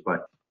structures by.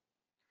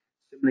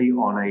 Similarly,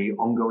 on a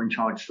ongoing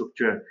charge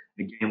structure,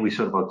 again, we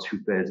saw about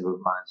 2/3 of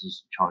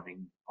advisors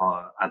charging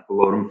ad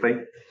valorem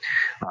fee.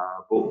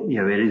 But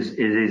it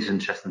is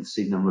interesting to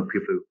see the number of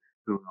people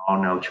who are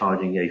now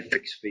charging a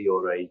fixed fee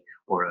or a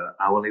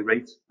hourly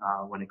rate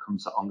when it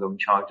comes to ongoing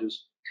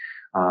charges.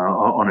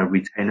 On a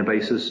retainer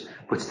basis,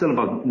 but still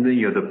about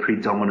the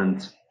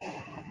predominant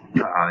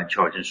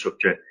charging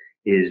structure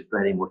is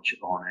very much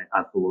on an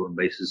ad valorem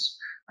basis.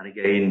 And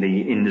again,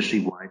 the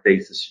industry-wide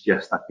data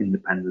suggests that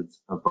independent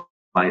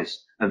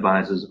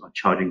advisors are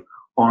charging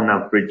on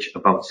average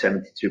about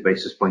 72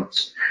 basis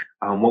points.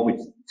 What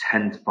we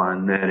tend to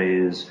find there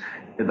is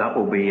that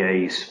will be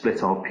a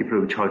split of people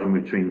who are charging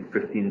between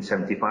 50 and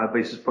 75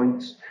 basis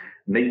points.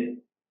 And they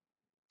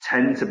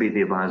tend to be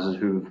the advisors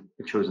who've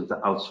chosen to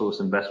outsource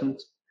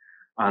investment,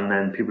 and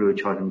then people who are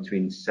charging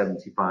between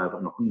 75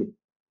 and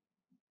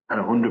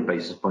 100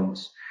 basis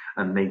points,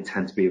 and they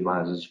tend to be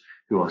advisors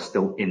who are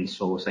still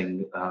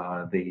insourcing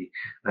the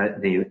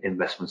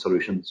investment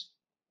solutions.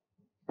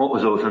 What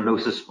was also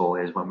noticeable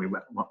is when we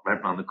went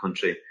around the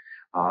country,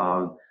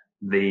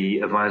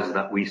 the advisors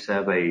that we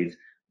surveyed,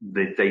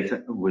 the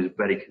data was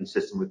very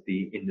consistent with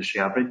the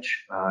industry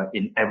average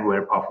in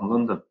everywhere apart from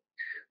London.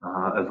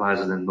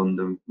 Advisors in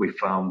London, we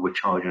found, were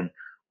charging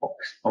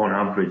on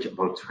average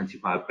about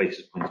 25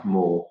 basis points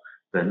more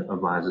than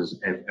advisors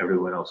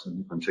everywhere else in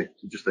the country.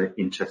 So just an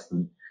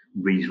interesting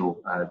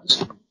regional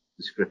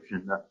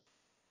description there.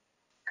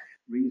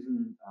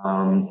 Reason,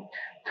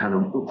 kind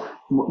of,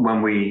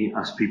 when we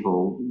asked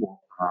people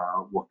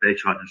what their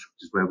charging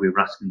structures were, we were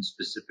asking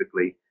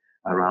specifically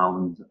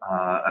around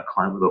a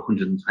client with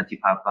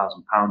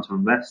 £125,000 to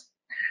invest.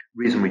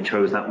 The reason we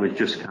chose that was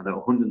just kind of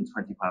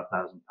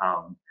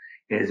 £125,000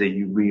 is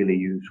a really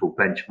useful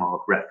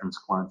benchmark reference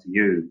client to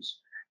use,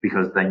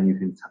 because then you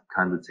can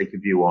kind of take a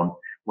view on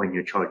when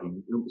you're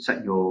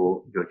setting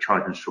your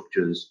charging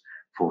structures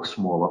for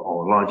smaller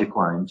or larger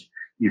clients.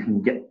 You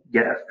can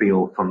get a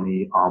feel from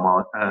the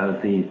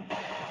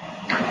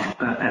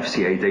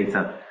FCA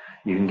data.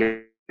 You can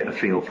get a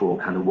feel for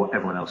kind of what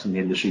everyone else in the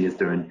industry is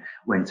doing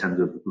in terms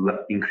of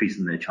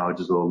increasing their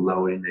charges or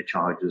lowering their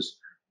charges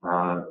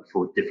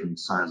for different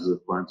sizes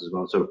of clients as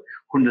well. So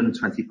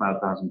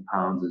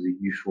 £125,000 is a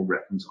useful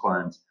reference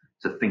client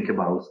to think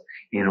about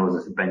in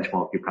order to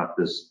benchmark your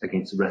practice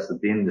against the rest of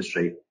the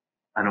industry,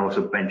 and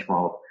also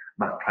benchmark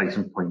that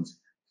pricing point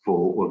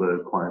for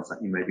other clients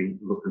that you may be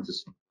looking to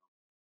see.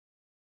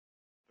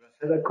 I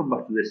said I'd come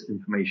back to this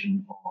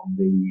information on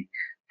the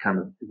kind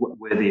of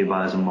where the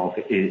advisor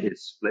market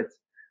is split.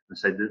 I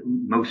said that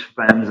most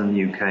firms in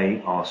the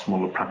UK are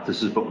smaller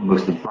practices, but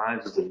most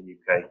advisors in the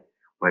UK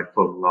work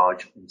for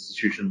large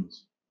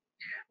institutions.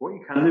 What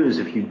you can do is,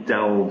 if you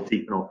delve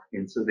deep enough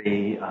into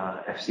the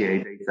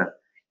FCA data,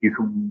 you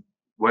can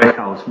work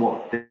out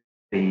what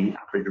the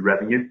average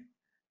revenue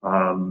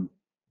per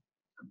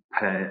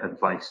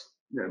advice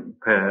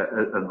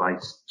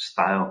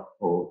style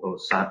or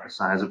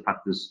size of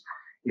practice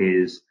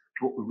is.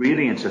 But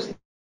really interesting,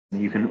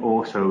 you can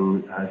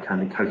also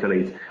kind of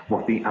calculate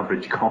what the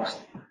average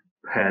cost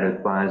per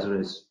advisor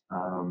is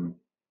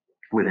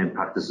within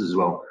practices as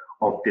well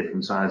of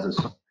different sizes.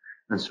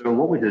 And so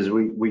what we did is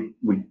we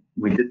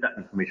did that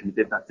information, we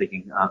did that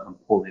digging and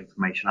pulled the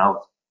information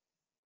out.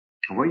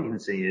 And what you can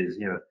see is,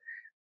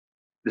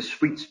 The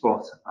sweet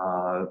spot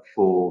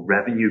for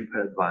revenue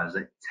per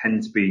advisor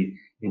tends to be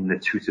in the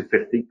 2 to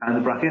 50 kind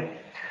of bracket.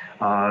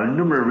 A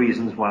number of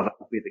reasons why that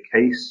would be the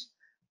case.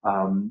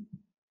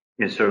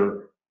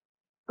 So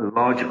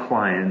larger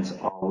clients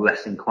are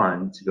less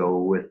inclined to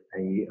go with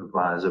a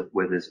advisor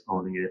where there's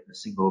only a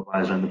single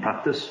advisor in the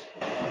practice.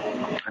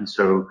 And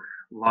so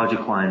larger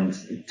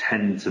clients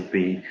tend to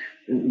be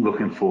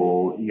looking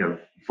for,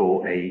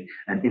 for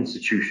an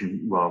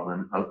institution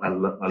rather than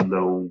a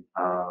loan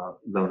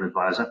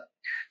advisor.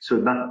 So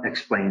that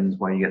explains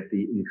why you get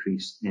the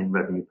increase in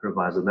revenue per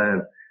advisor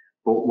there.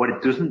 But what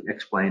it doesn't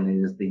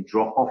explain is the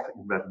drop off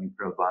in revenue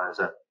per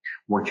advisor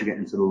once you get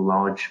into the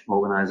large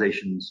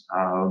organizations.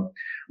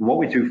 What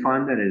we do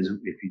find that is,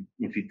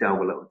 if you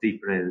delve a little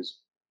deeper, is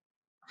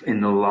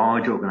in the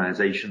large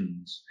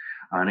organizations,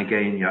 and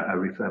again, I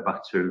refer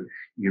back to,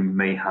 you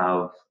may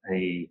have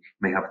a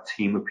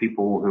team of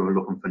people who are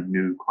looking for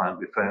new client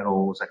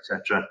referrals,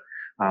 etc.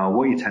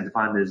 What you tend to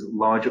find is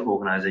larger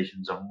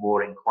organizations are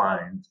more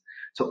inclined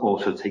to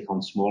also take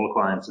on smaller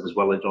clients as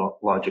well as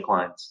larger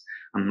clients.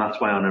 And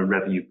that's why on a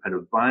revenue per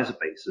advisor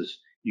basis,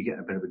 you get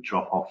a bit of a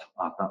drop off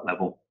at that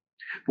level.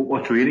 But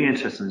what's really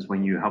interesting is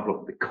when you have a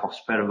look at the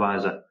cost per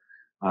advisor.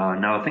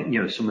 Now I think,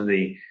 some of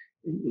the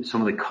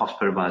cost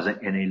per advisor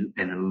in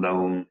a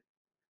loan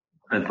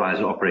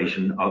advisor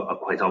operation are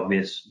quite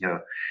obvious.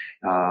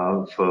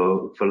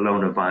 For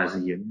loan advisor,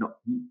 you're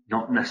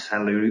not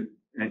necessarily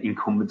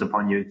incumbent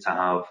upon you to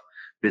have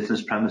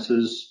business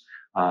premises.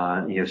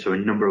 So a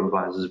number of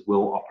advisors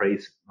will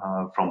operate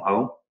from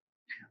home,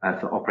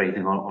 for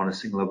operating on a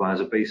single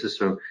advisor basis.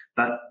 So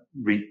that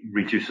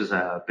reduces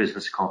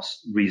business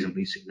costs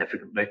reasonably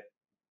significantly.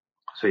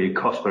 So your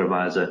cost per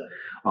advisor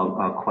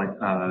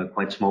are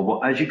quite small.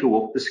 But as you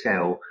go up the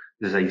scale,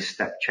 there's a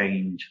step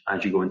change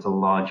as you go into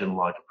larger and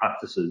larger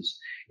practices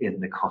in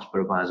the cost per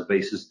advisor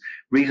basis.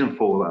 Reason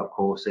for that, of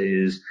course,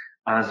 is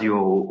as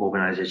your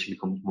organization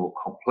becomes more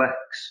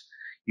complex,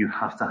 you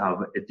have to have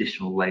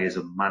additional layers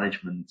of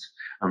management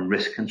and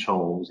risk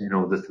controls in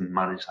order to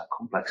manage that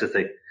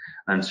complexity.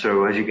 And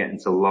so as you get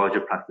into larger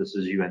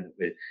practices, you end up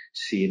with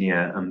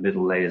senior and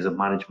middle layers of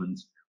management,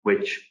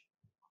 which,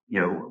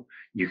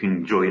 you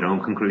can draw your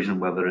own conclusion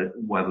whether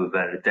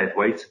they're a dead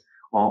weight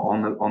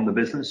on the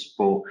business,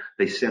 but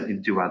they certainly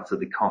do add to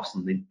the cost,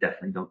 and they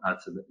definitely don't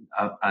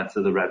add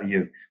to the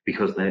revenue,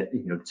 because they're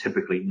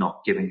typically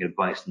not giving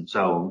advice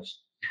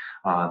themselves.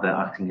 They're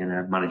acting in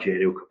a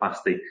managerial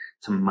capacity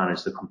to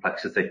manage the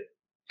complexity.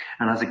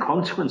 And as a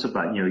consequence of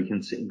that, you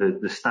can see the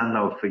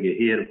standout figure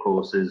here, of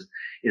course, is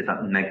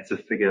that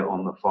negative figure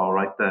on the far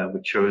right there,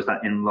 which shows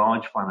that in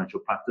large financial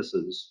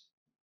practices,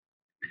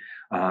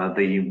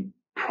 the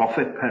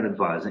profit per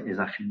advisor is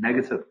actually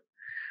negative,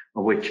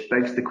 which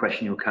begs the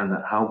question,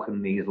 how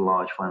can these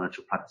large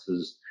financial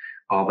practices,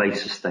 are they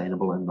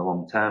sustainable in the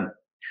long term?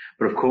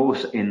 But of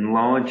course, in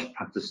large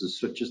practices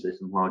such as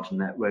this, in large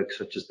networks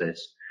such as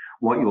this,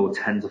 what you'll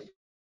tend to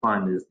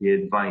find is the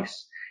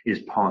advice is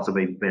part of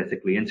a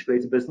vertically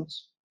integrated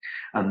business,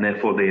 and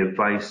therefore the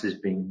advice is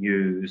being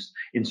used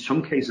in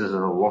some cases as a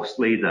loss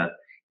leader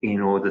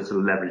in order to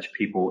leverage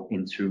people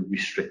into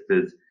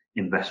restricted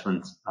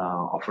investment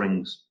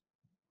offerings.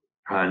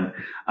 And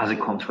as a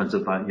consequence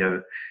of that,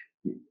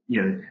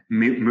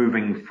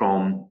 moving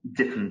from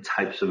different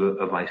types of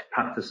advice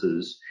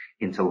practices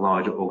into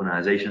larger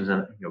organizations,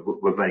 and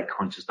we're very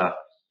conscious that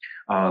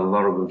a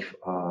lot of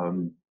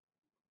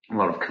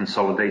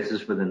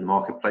consolidators within the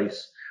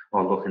marketplace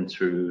are looking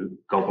to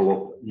gobble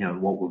up,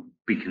 what would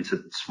be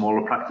considered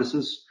smaller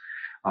practices,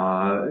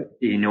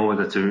 in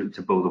order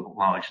to build up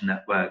large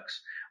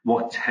networks.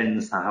 What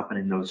tends to happen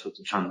in those sorts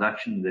of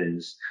transactions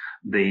is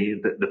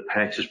the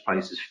purchase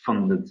price is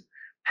funded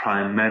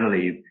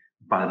primarily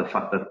by the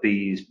fact that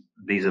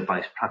these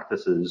advice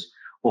practices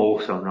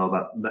also know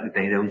that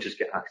they don't just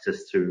get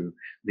access to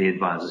the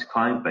advisor's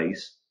client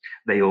base,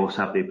 they also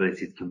have the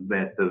ability to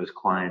convert those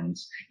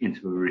clients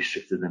into a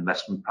restricted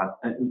investment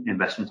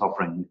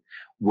offering,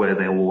 where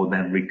they will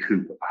then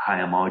recoup a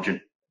higher margin.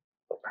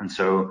 And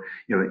so,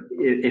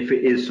 if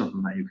it is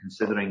something that you're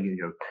considering,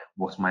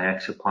 what's my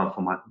exit plan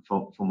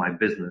for my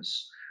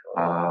business,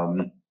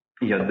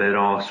 there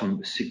are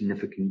some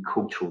significant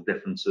cultural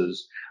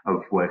differences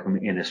of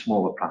working in a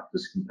smaller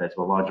practice compared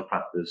to a larger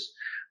practice,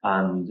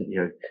 and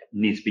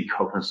need to be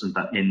cognizant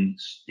that in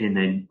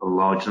a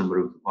large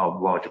number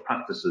of larger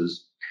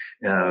practices,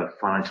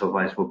 financial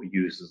advice will be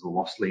used as a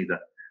loss leader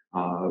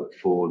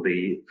for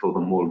the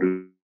more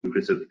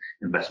lucrative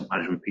investment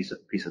management piece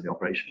of the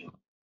operation.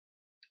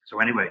 So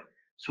anyway,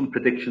 some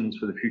predictions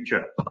for the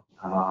future.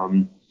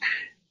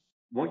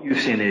 What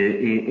you've seen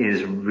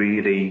is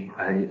really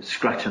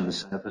scratching the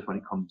surface when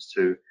it comes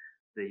to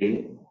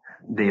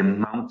the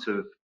amount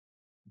of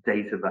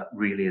data that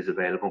really is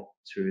available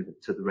to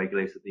the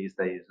regulator these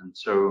days. And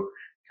so,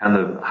 kind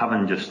of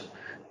having just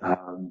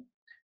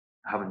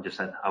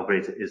said how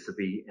great it is to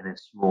be in a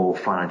small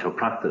financial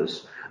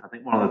practice, I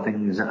think one of the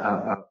things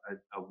I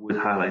would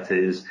highlight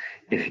is,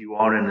 if you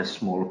are in a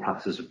smaller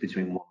practice of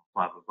between 1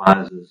 and 5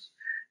 advisors,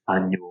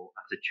 and your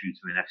attitude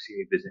to an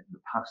FCA visit in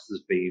the past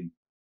has been,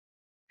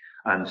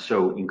 and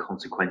so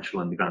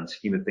inconsequential in the grand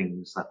scheme of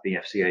things that the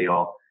FCA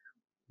are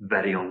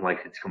very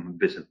unlikely to come and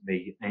visit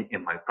me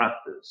in my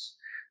practice.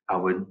 I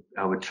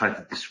would try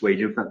to dissuade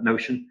you of that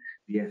notion.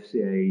 The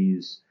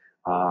FCA's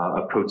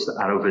approach to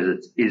arrow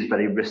visits is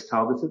very risk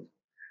targeted,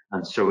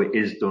 and so it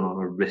is done on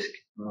a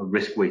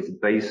risk weighted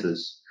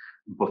basis,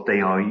 but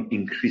they are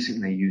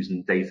increasingly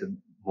using data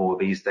more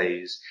these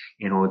days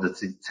in order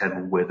to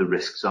determine where the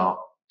risks are.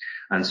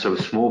 And so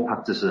small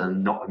practices are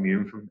not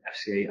immune from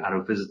FCA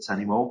arrow visits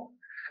anymore.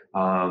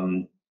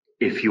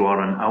 If you are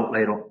an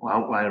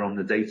outlier on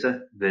the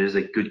data, there is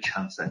a good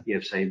chance that the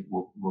FCA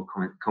will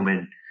come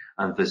in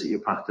and visit your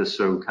practice.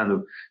 So kind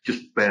of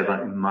just bear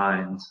that in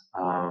mind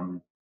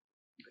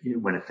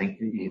when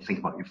you think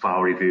about your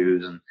file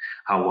reviews and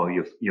how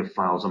well your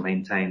files are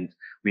maintained.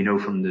 We know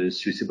from the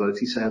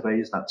suitability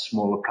surveys that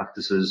smaller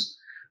practices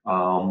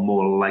are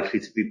more likely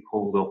to be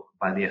pulled up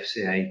by the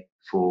FCA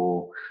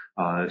for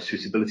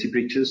suitability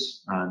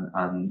breaches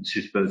and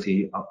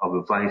suitability of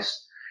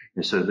advice.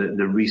 And so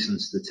the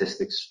recent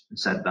statistics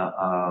said that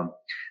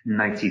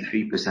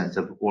 93%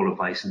 of all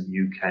advice in the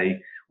UK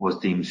was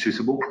deemed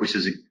suitable, which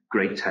is a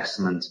great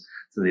testament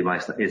to the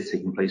advice that is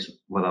taking place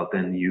without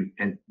in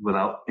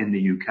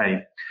the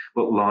UK.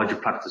 But larger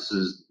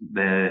practices,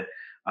 their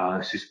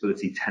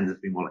suitability tends to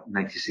be more like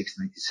 96,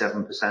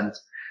 97%,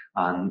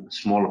 and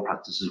smaller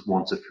practices,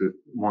 1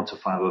 to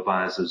 5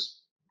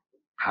 advisors,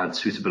 had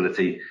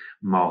suitability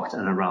marked at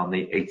around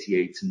the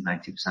 88 and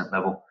 90%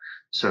 level.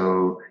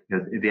 So,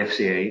 the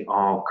FCA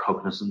are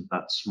cognizant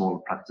that smaller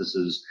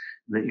practices,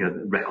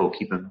 record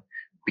keeping,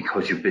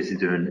 because you're busy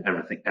doing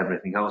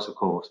everything else, of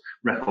course,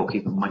 record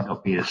keeping might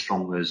not be as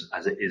strong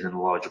as it is in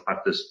a larger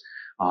practice.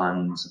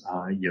 And,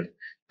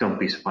 don't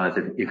be surprised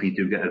if you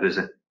do get a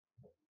visit.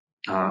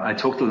 I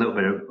talked a little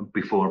bit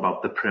before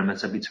about the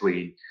perimeter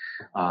between,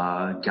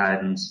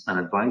 guidance and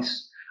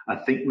advice. I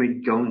think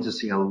we're going to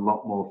see a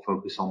lot more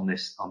focus on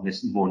this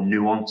more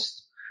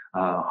nuanced,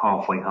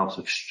 halfway house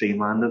of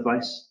streamlined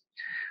advice.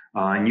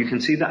 And you can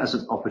see that as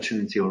an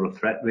opportunity or a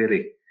threat,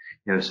 really.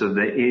 So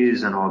there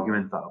is an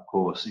argument that, of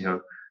course,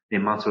 the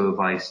amount of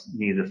advice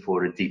needed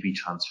for a DB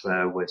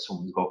transfer where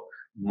someone's got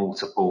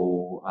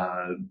multiple,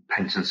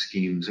 pension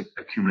schemes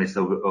accumulated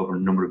over a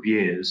number of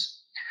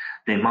years,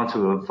 the amount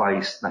of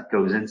advice that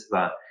goes into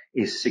that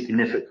is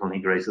significantly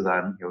greater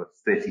than,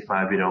 a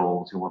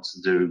 35-year-old who wants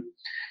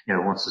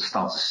to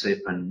start a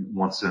SIP and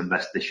wants to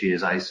invest this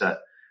year's ISA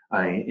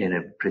in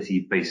a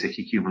pretty basic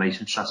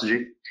accumulation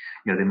strategy.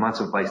 The amount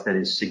of advice there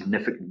is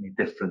significantly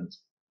different.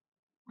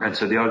 And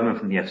so the argument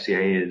from the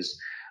FCA is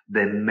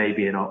there may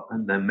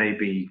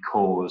be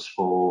cause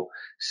for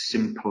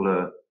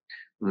simpler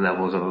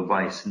levels of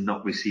advice and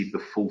not receive the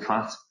full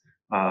fat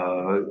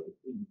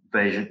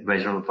version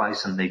of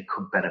advice, and they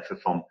could benefit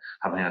from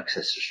having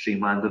access to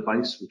streamlined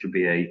advice, which would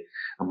be a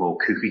more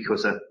cookie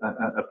cutter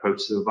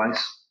approach to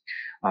advice.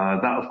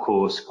 That, of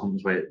course,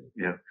 comes with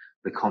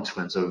the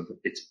consequence of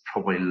it's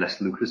probably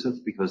less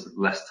lucrative because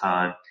less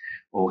time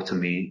ought to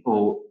lead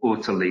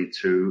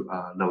to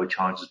lower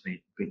charges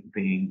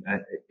being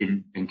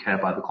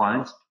incurred by the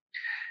client.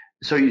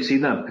 So you see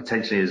that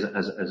potentially as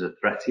a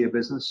threat to your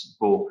business.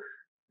 But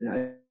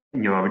I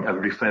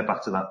would refer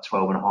back to that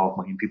 12.5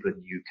 million people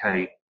in the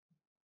UK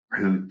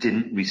who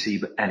didn't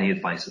receive any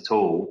advice at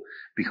all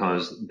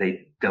because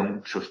they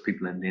don't trust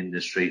people in the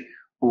industry,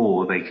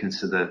 or they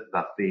consider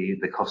that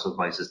the cost of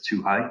advice is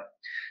too high.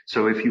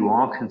 So if you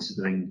are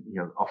considering,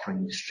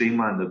 offering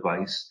streamlined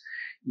advice,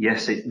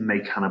 yes, it may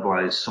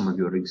cannibalize some of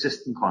your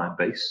existing client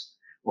base,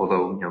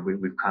 although,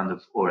 we've kind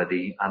of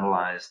already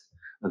analyzed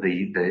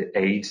the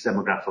age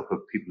demographic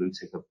of people who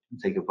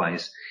take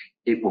advice.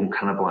 It won't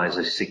cannibalize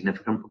a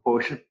significant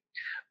proportion,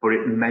 but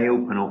it may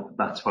open up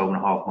that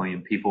 12.5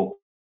 million people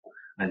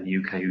in the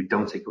UK who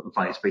don't take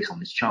advice based on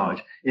this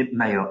charge. It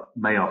may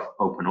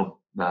open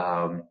up,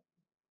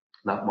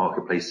 that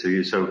marketplace to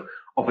you. So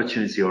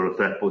opportunity or a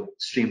threat, but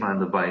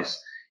streamlined advice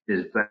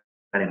is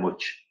very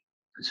much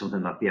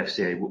something that the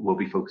FCA will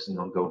be focusing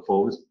on going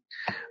forward.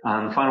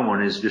 And the final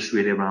one is just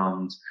really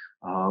around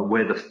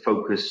where the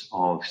focus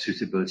of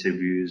suitability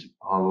reviews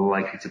are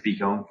likely to be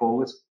going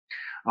forward.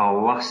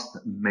 Our last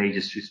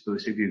major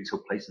suitability review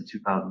took place in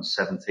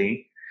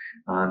 2017,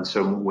 and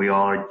so we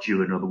are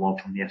due another one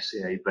from the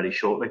FCA very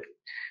shortly.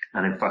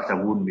 And in fact, I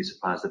wouldn't be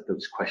surprised if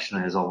those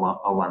questionnaires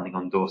are landing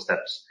on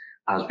doorsteps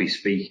as we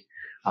speak.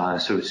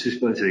 So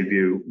suitability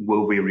review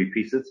will be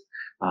repeated.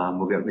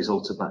 We'll get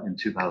results of that in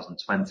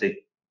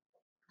 2020.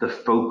 The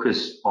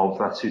focus of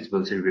that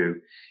suitability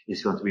review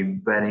is going to be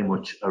very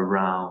much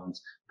around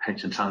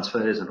pension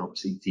transfers, and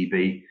obviously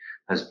DB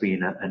has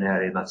been an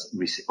area that's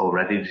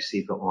already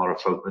received a lot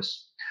of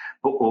focus,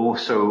 but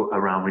also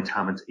around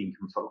retirement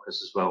income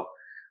focus as well.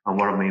 And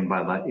what I mean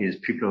by that is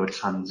people who are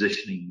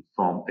transitioning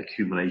from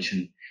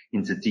accumulation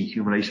into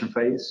decumulation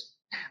phase.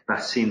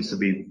 That seems to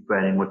be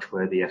very much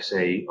where the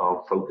FCA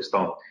are focused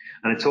on.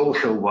 And it's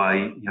also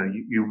why,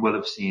 you will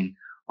have seen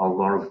a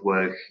lot of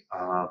work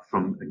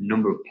from a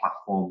number of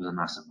platforms and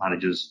asset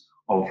managers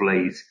of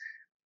late,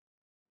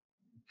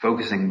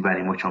 focusing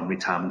very much on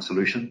retirement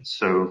solutions.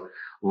 So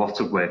lots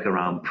of work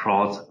around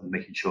prod and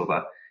making sure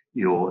that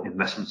your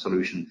investment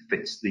solution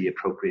fits the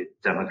appropriate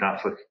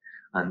demographic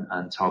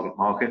and target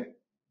market.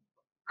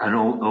 And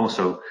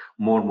also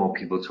more and more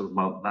people talk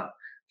about that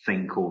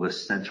thing called the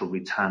central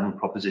retirement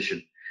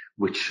proposition,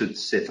 which should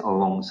sit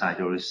alongside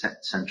your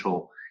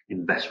central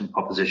investment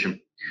proposition.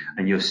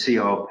 And your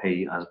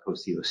CRP, as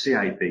opposed to your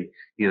CIP,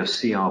 your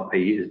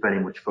CRP is very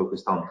much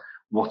focused on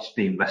what's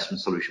the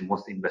investment solution,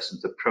 what's the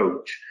investment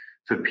approach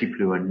for people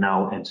who are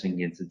now entering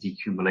into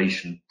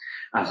decumulation,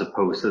 as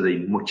opposed to the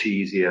much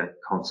easier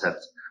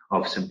concept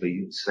of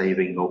simply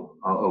saving up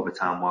over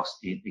time whilst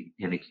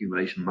in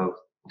accumulation mode.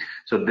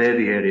 So they're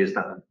the areas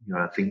that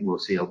I think we'll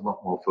see a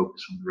lot more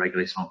focus from the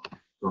regulator on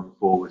going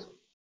forward.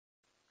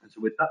 And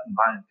so with that in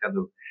mind, kind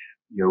of,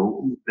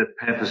 the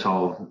purpose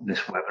of this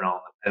webinar,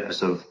 the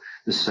purpose of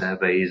the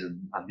surveys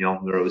and the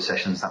on-the-road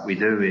sessions that we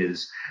do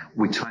is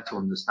we try to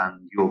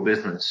understand your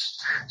business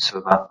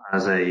so that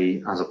as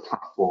a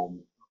platform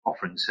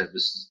offering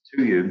services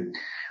to you,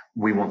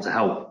 we want to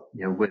help.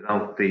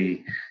 Without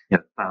the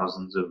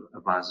thousands of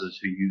advisors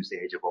who use the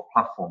Ageable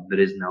platform, there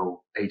is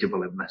no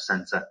Ageable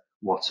Investcentre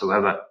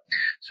whatsoever.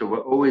 So we're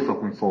always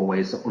looking for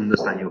ways to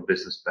understand your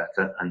business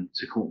better and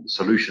to come up with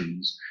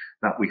solutions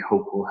that we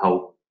hope will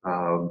help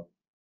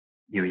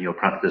you in your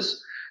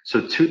practice.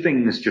 So two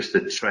things just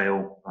to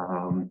trail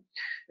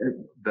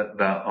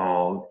that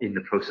are in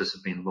the process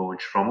of being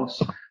launched from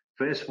us.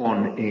 First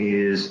one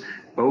is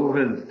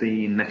over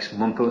the next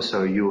month or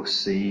so, you'll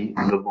see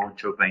the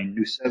launch of a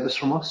new service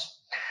from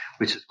us,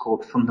 which is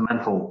called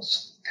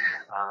Fundamentals.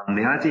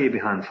 The idea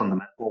behind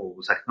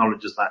Fundamentals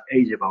acknowledges that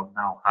Ageable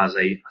now has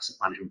a asset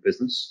management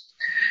business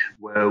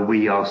where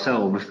we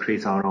ourselves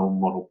create our own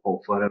model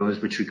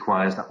portfolios, which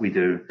requires that we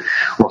do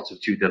lots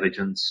of due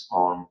diligence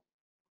on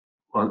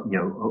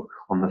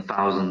the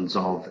thousands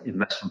of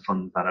investment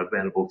funds that are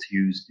available to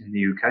use in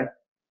the UK.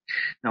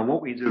 Now,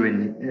 what we do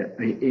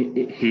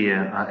here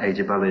at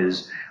Ageable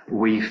is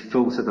we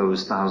filter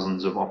those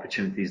thousands of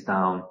opportunities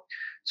down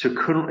to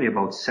currently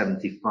about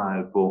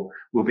 75, but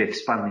we'll be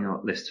expanding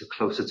that list to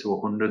closer to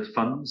 100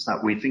 funds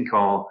that we think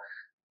are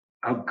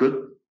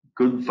good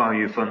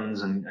value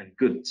funds and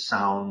good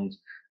sound,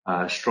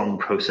 strong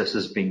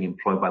processes being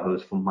employed by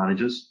those fund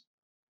managers.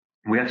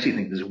 We actually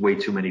think there's way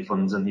too many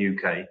funds in the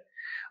UK.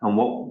 And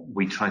what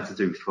we try to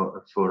do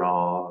for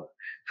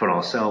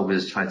ourselves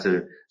is try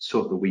to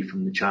sort the wheat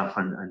from the chaff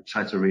and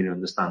try to really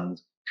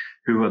understand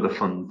who are the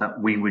funds that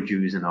we would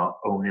use in our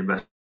own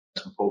investment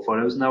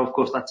portfolios. Now, of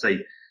course, that's a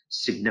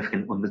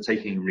significant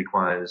undertaking and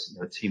requires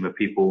a team of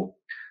people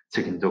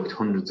to conduct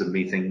hundreds of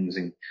meetings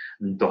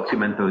and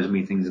document those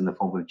meetings in the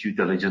form of due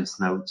diligence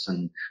notes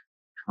and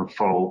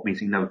follow-up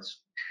meeting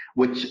notes,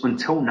 which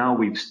until now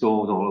we've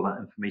stored all of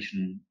that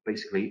information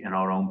basically in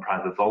our own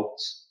private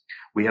vaults.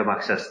 We have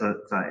access to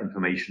that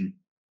information.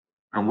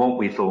 And what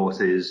we thought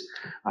is,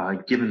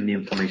 given the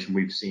information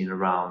we've seen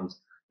around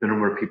the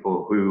number of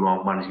people who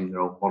are managing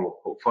their own model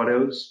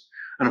portfolios,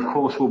 and of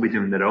course will be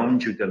doing their own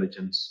due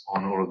diligence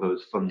on all of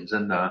those funds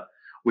in there,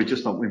 we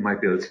just thought we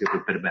might be able to give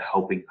a bit of a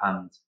helping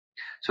hand.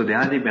 So the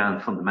idea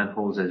behind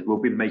Fundamentals is we'll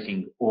be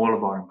making all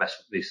of our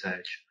investment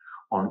research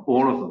on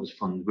all of those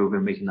funds. We'll be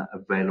making that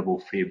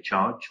available free of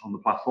charge on the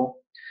platform.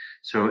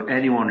 So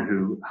anyone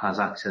who has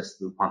access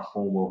to the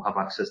platform will have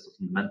access to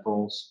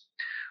Fundamentals.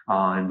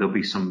 And there'll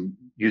be some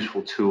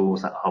useful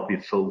tools that help you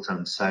filter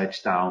and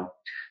search down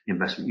the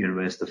investment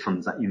universe, the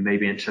funds that you may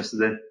be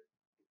interested in.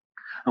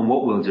 And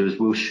what we'll do is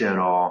we'll share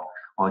our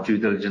due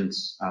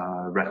diligence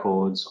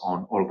records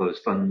on all of those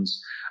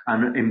funds.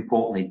 And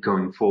importantly,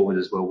 going forward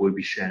as well, we'll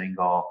be sharing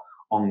our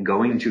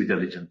ongoing due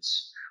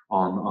diligence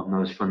on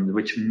those funds,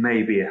 which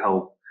may be a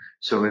help.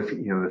 So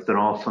if there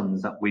are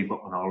funds that we've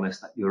got on our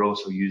list that you're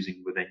also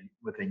using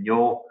within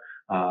your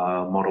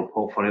model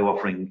portfolio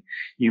offering,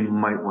 you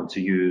might want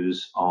to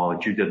use our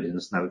due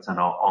diligence notes and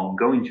our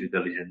ongoing due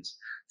diligence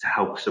to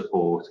help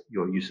support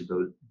your use of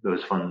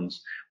those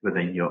funds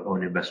within your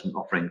own investment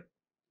offering.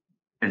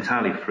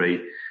 Entirely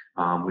free.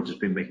 We've just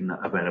been making that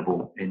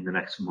available in the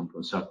next month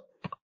or so.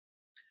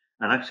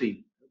 And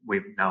actually,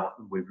 we've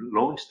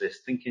launched this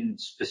thinking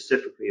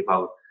specifically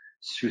about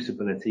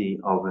suitability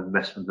of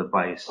investment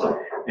advice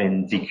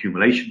in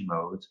decumulation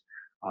mode.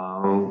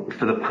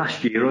 For the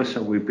past year or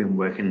so, we've been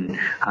working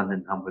hand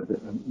in hand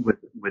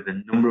with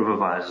a number of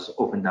advisors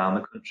up and down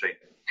the country,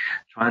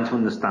 trying to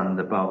understand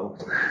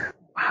about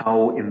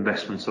how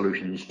investment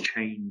solutions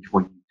change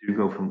when you do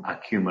go from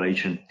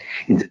accumulation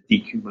into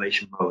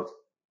decumulation mode.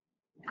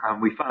 And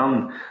we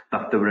found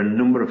that there were a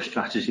number of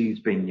strategies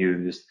being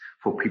used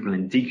for people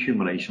in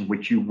decumulation,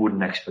 which you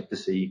wouldn't expect to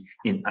see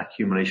in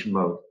accumulation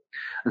mode.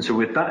 And so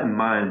with that in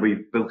mind,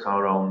 we've built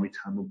our own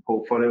retirement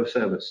portfolio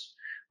service,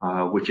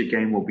 which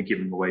again will be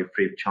giving away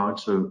free of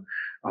charge. So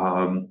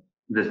one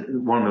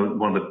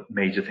of the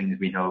major things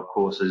we know, of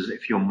course, is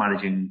if you're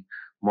managing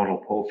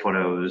model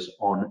portfolios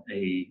on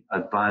a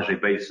advisory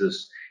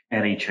basis,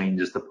 any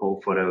changes to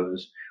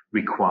portfolios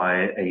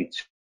require a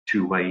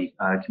two-way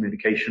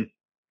communication,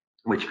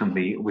 which can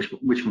be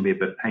a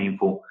bit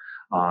painful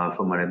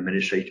from an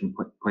administration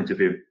point of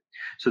view.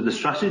 So the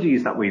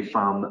strategies that we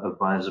found that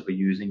advisors were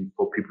using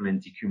for people in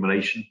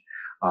decumulation,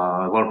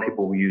 a lot of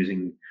people were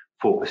using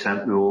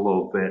 4% rule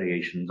or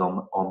variations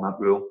on that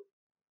rule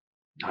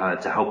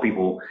to help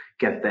people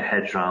get their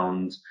heads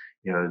around,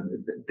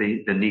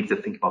 the need to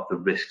think about the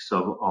risks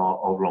of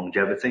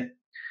longevity.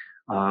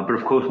 But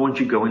of course, once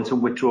you go into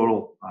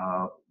withdrawal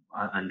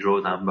and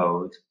drawdown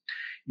mode,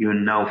 you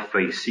now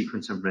face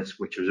sequence and risk,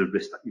 which is a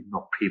risk that you've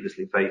not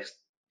previously faced.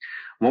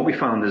 What we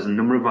found is a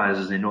number of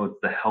advisors, in order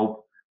to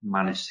help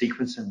manage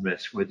sequence and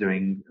risk, we're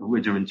doing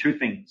two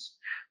things.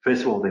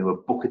 First of all, they were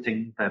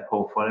bucketing their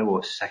portfolio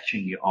or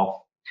sectioning it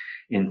off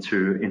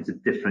into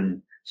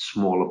different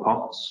smaller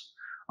pots.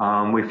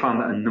 We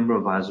found that a number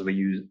of advisors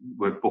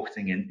were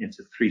bucketing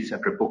into three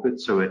separate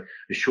buckets. So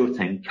a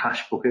short-term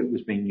cash bucket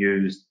was being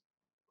used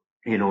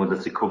in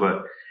order to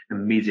cover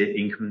immediate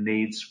income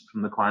needs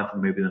from the client for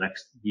maybe the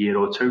next year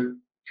or two.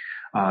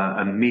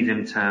 A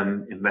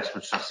medium-term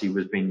investment strategy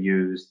was being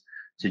used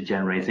to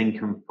generate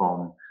income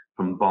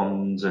from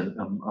bonds and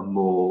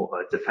more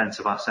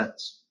defensive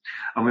assets.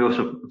 And we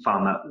also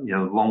found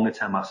that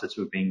longer-term assets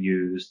were being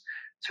used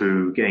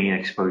to gain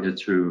exposure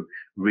to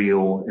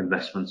real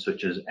investments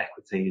such as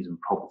equities and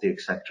property,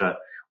 etc.,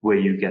 where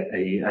you get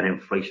an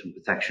inflation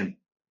protection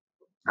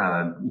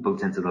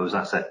built into those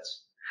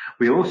assets.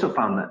 We also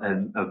found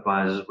that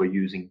advisors were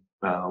using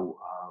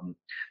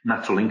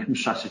natural income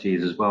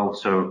strategies as well.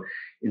 So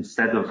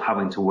instead of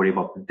having to worry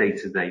about the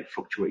day-to-day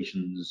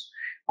fluctuations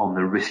on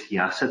the risky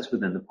assets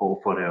within the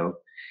portfolio,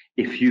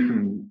 if you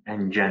can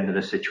engender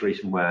a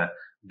situation where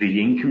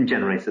the income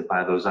generated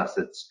by those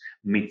assets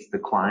meets the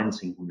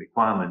client's income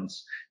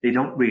requirements, they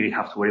don't really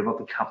have to worry about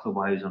the capital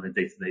values on a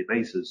day-to-day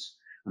basis,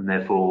 and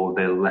therefore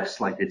they're less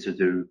likely to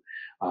do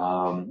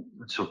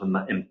something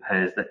that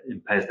impairs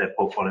their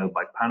portfolio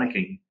by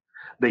panicking.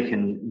 They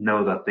can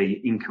know that the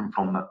income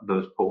from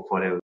those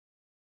portfolios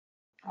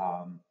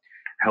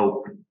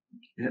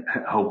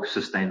help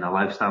sustain their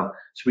lifestyle.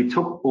 So we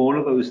took all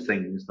of those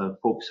things, the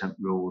 4%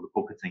 rule, the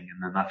bucketing,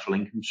 and the natural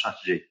income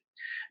strategy,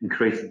 and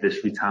created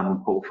this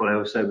retirement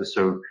portfolio service.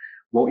 So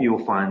what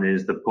you'll find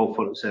is the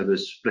portfolio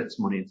service splits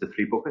money into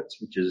three buckets,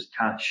 which is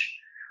cash,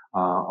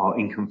 our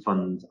income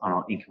fund, and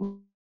our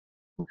income.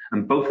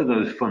 And both of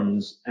those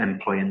funds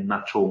employ a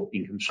natural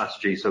income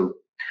strategy. So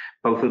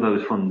both of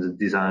those funds are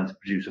designed to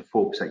produce a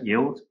 4%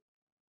 yield.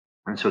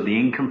 And so the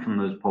income from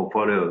those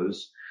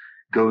portfolios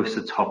goes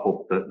to top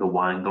up the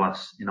wine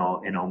glass in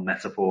our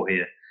metaphor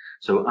here.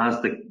 So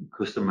as the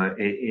customer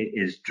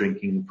is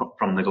drinking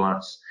from the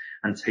glass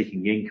and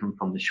taking income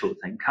from the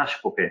short-term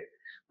cash bucket,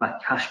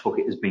 that cash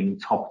bucket is being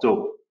topped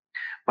up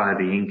by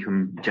the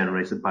income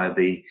generated by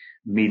the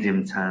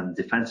medium-term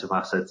defensive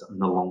assets and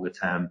the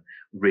longer-term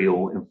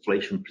real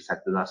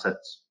inflation-protected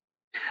assets.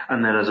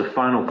 And then as a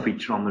final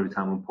feature on the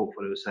retirement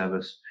portfolio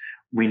service,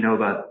 we know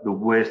that the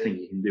worst thing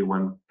you can do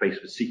when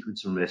faced with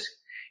sequence and risk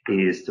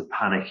is to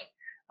panic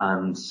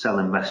and sell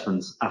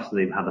investments after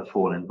they've had a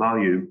fall in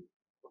value.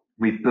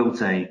 We've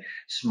built a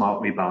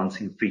smart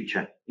rebalancing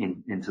feature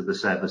into the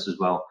service as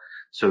well.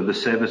 So the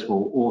service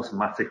will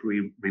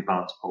automatically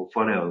rebalance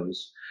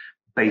portfolios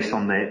based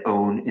on their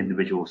own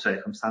individual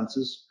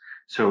circumstances.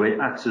 So it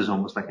acts as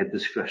almost like a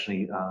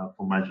discretionary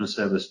fund management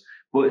service,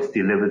 but it's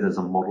delivered as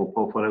a model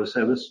portfolio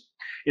service.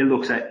 It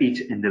looks at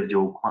each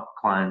individual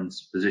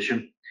client's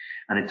position,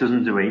 and it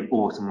doesn't do an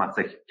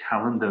automatic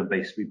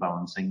calendar-based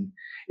rebalancing.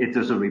 It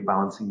does a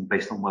rebalancing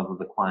based on whether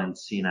the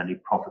client's seen any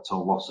profits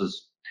or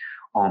losses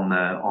on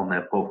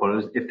their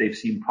portfolios. If they've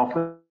seen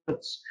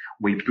profits,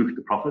 we book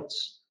the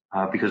profits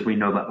because we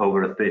know that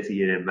over a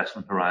 30-year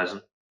investment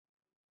horizon,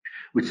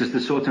 which is the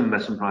sort of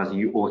investment horizon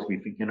you ought to be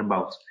thinking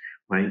about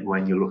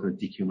when you're looking at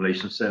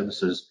decumulation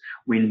services.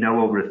 We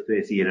know over a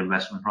 30-year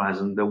investment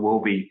horizon there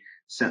will be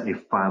certainly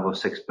 5 or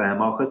 6 bear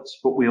markets,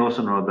 but we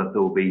also know that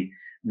there will be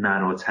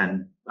 9 or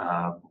 10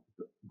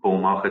 bull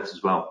markets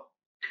as well.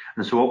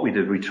 And so what we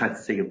did, we tried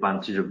to take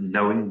advantage of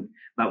knowing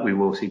that we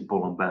will see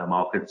bull and bear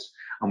markets,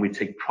 and we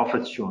take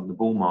profits during the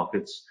bull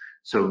markets,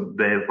 so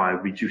thereby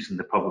reducing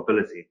the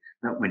probability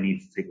that we need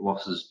to take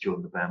losses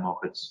during the bear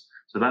markets.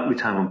 So that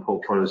retirement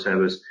portfolio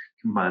service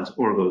combines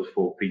all of those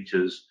 4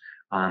 features,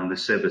 and the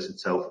service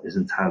itself is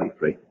entirely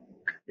free.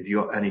 If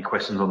you've got any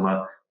questions on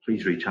that,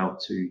 please reach out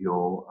to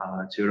your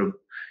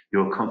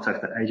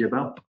contact at AJ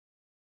Bell.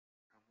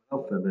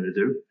 Without further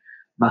ado,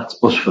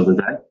 that's us for the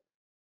day.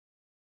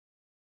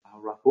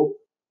 I'll wrap up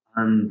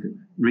and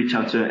reach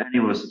out to any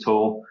of us at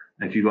all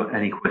if you've got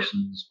any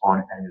questions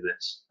on any of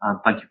this. And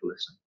thank you for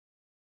listening.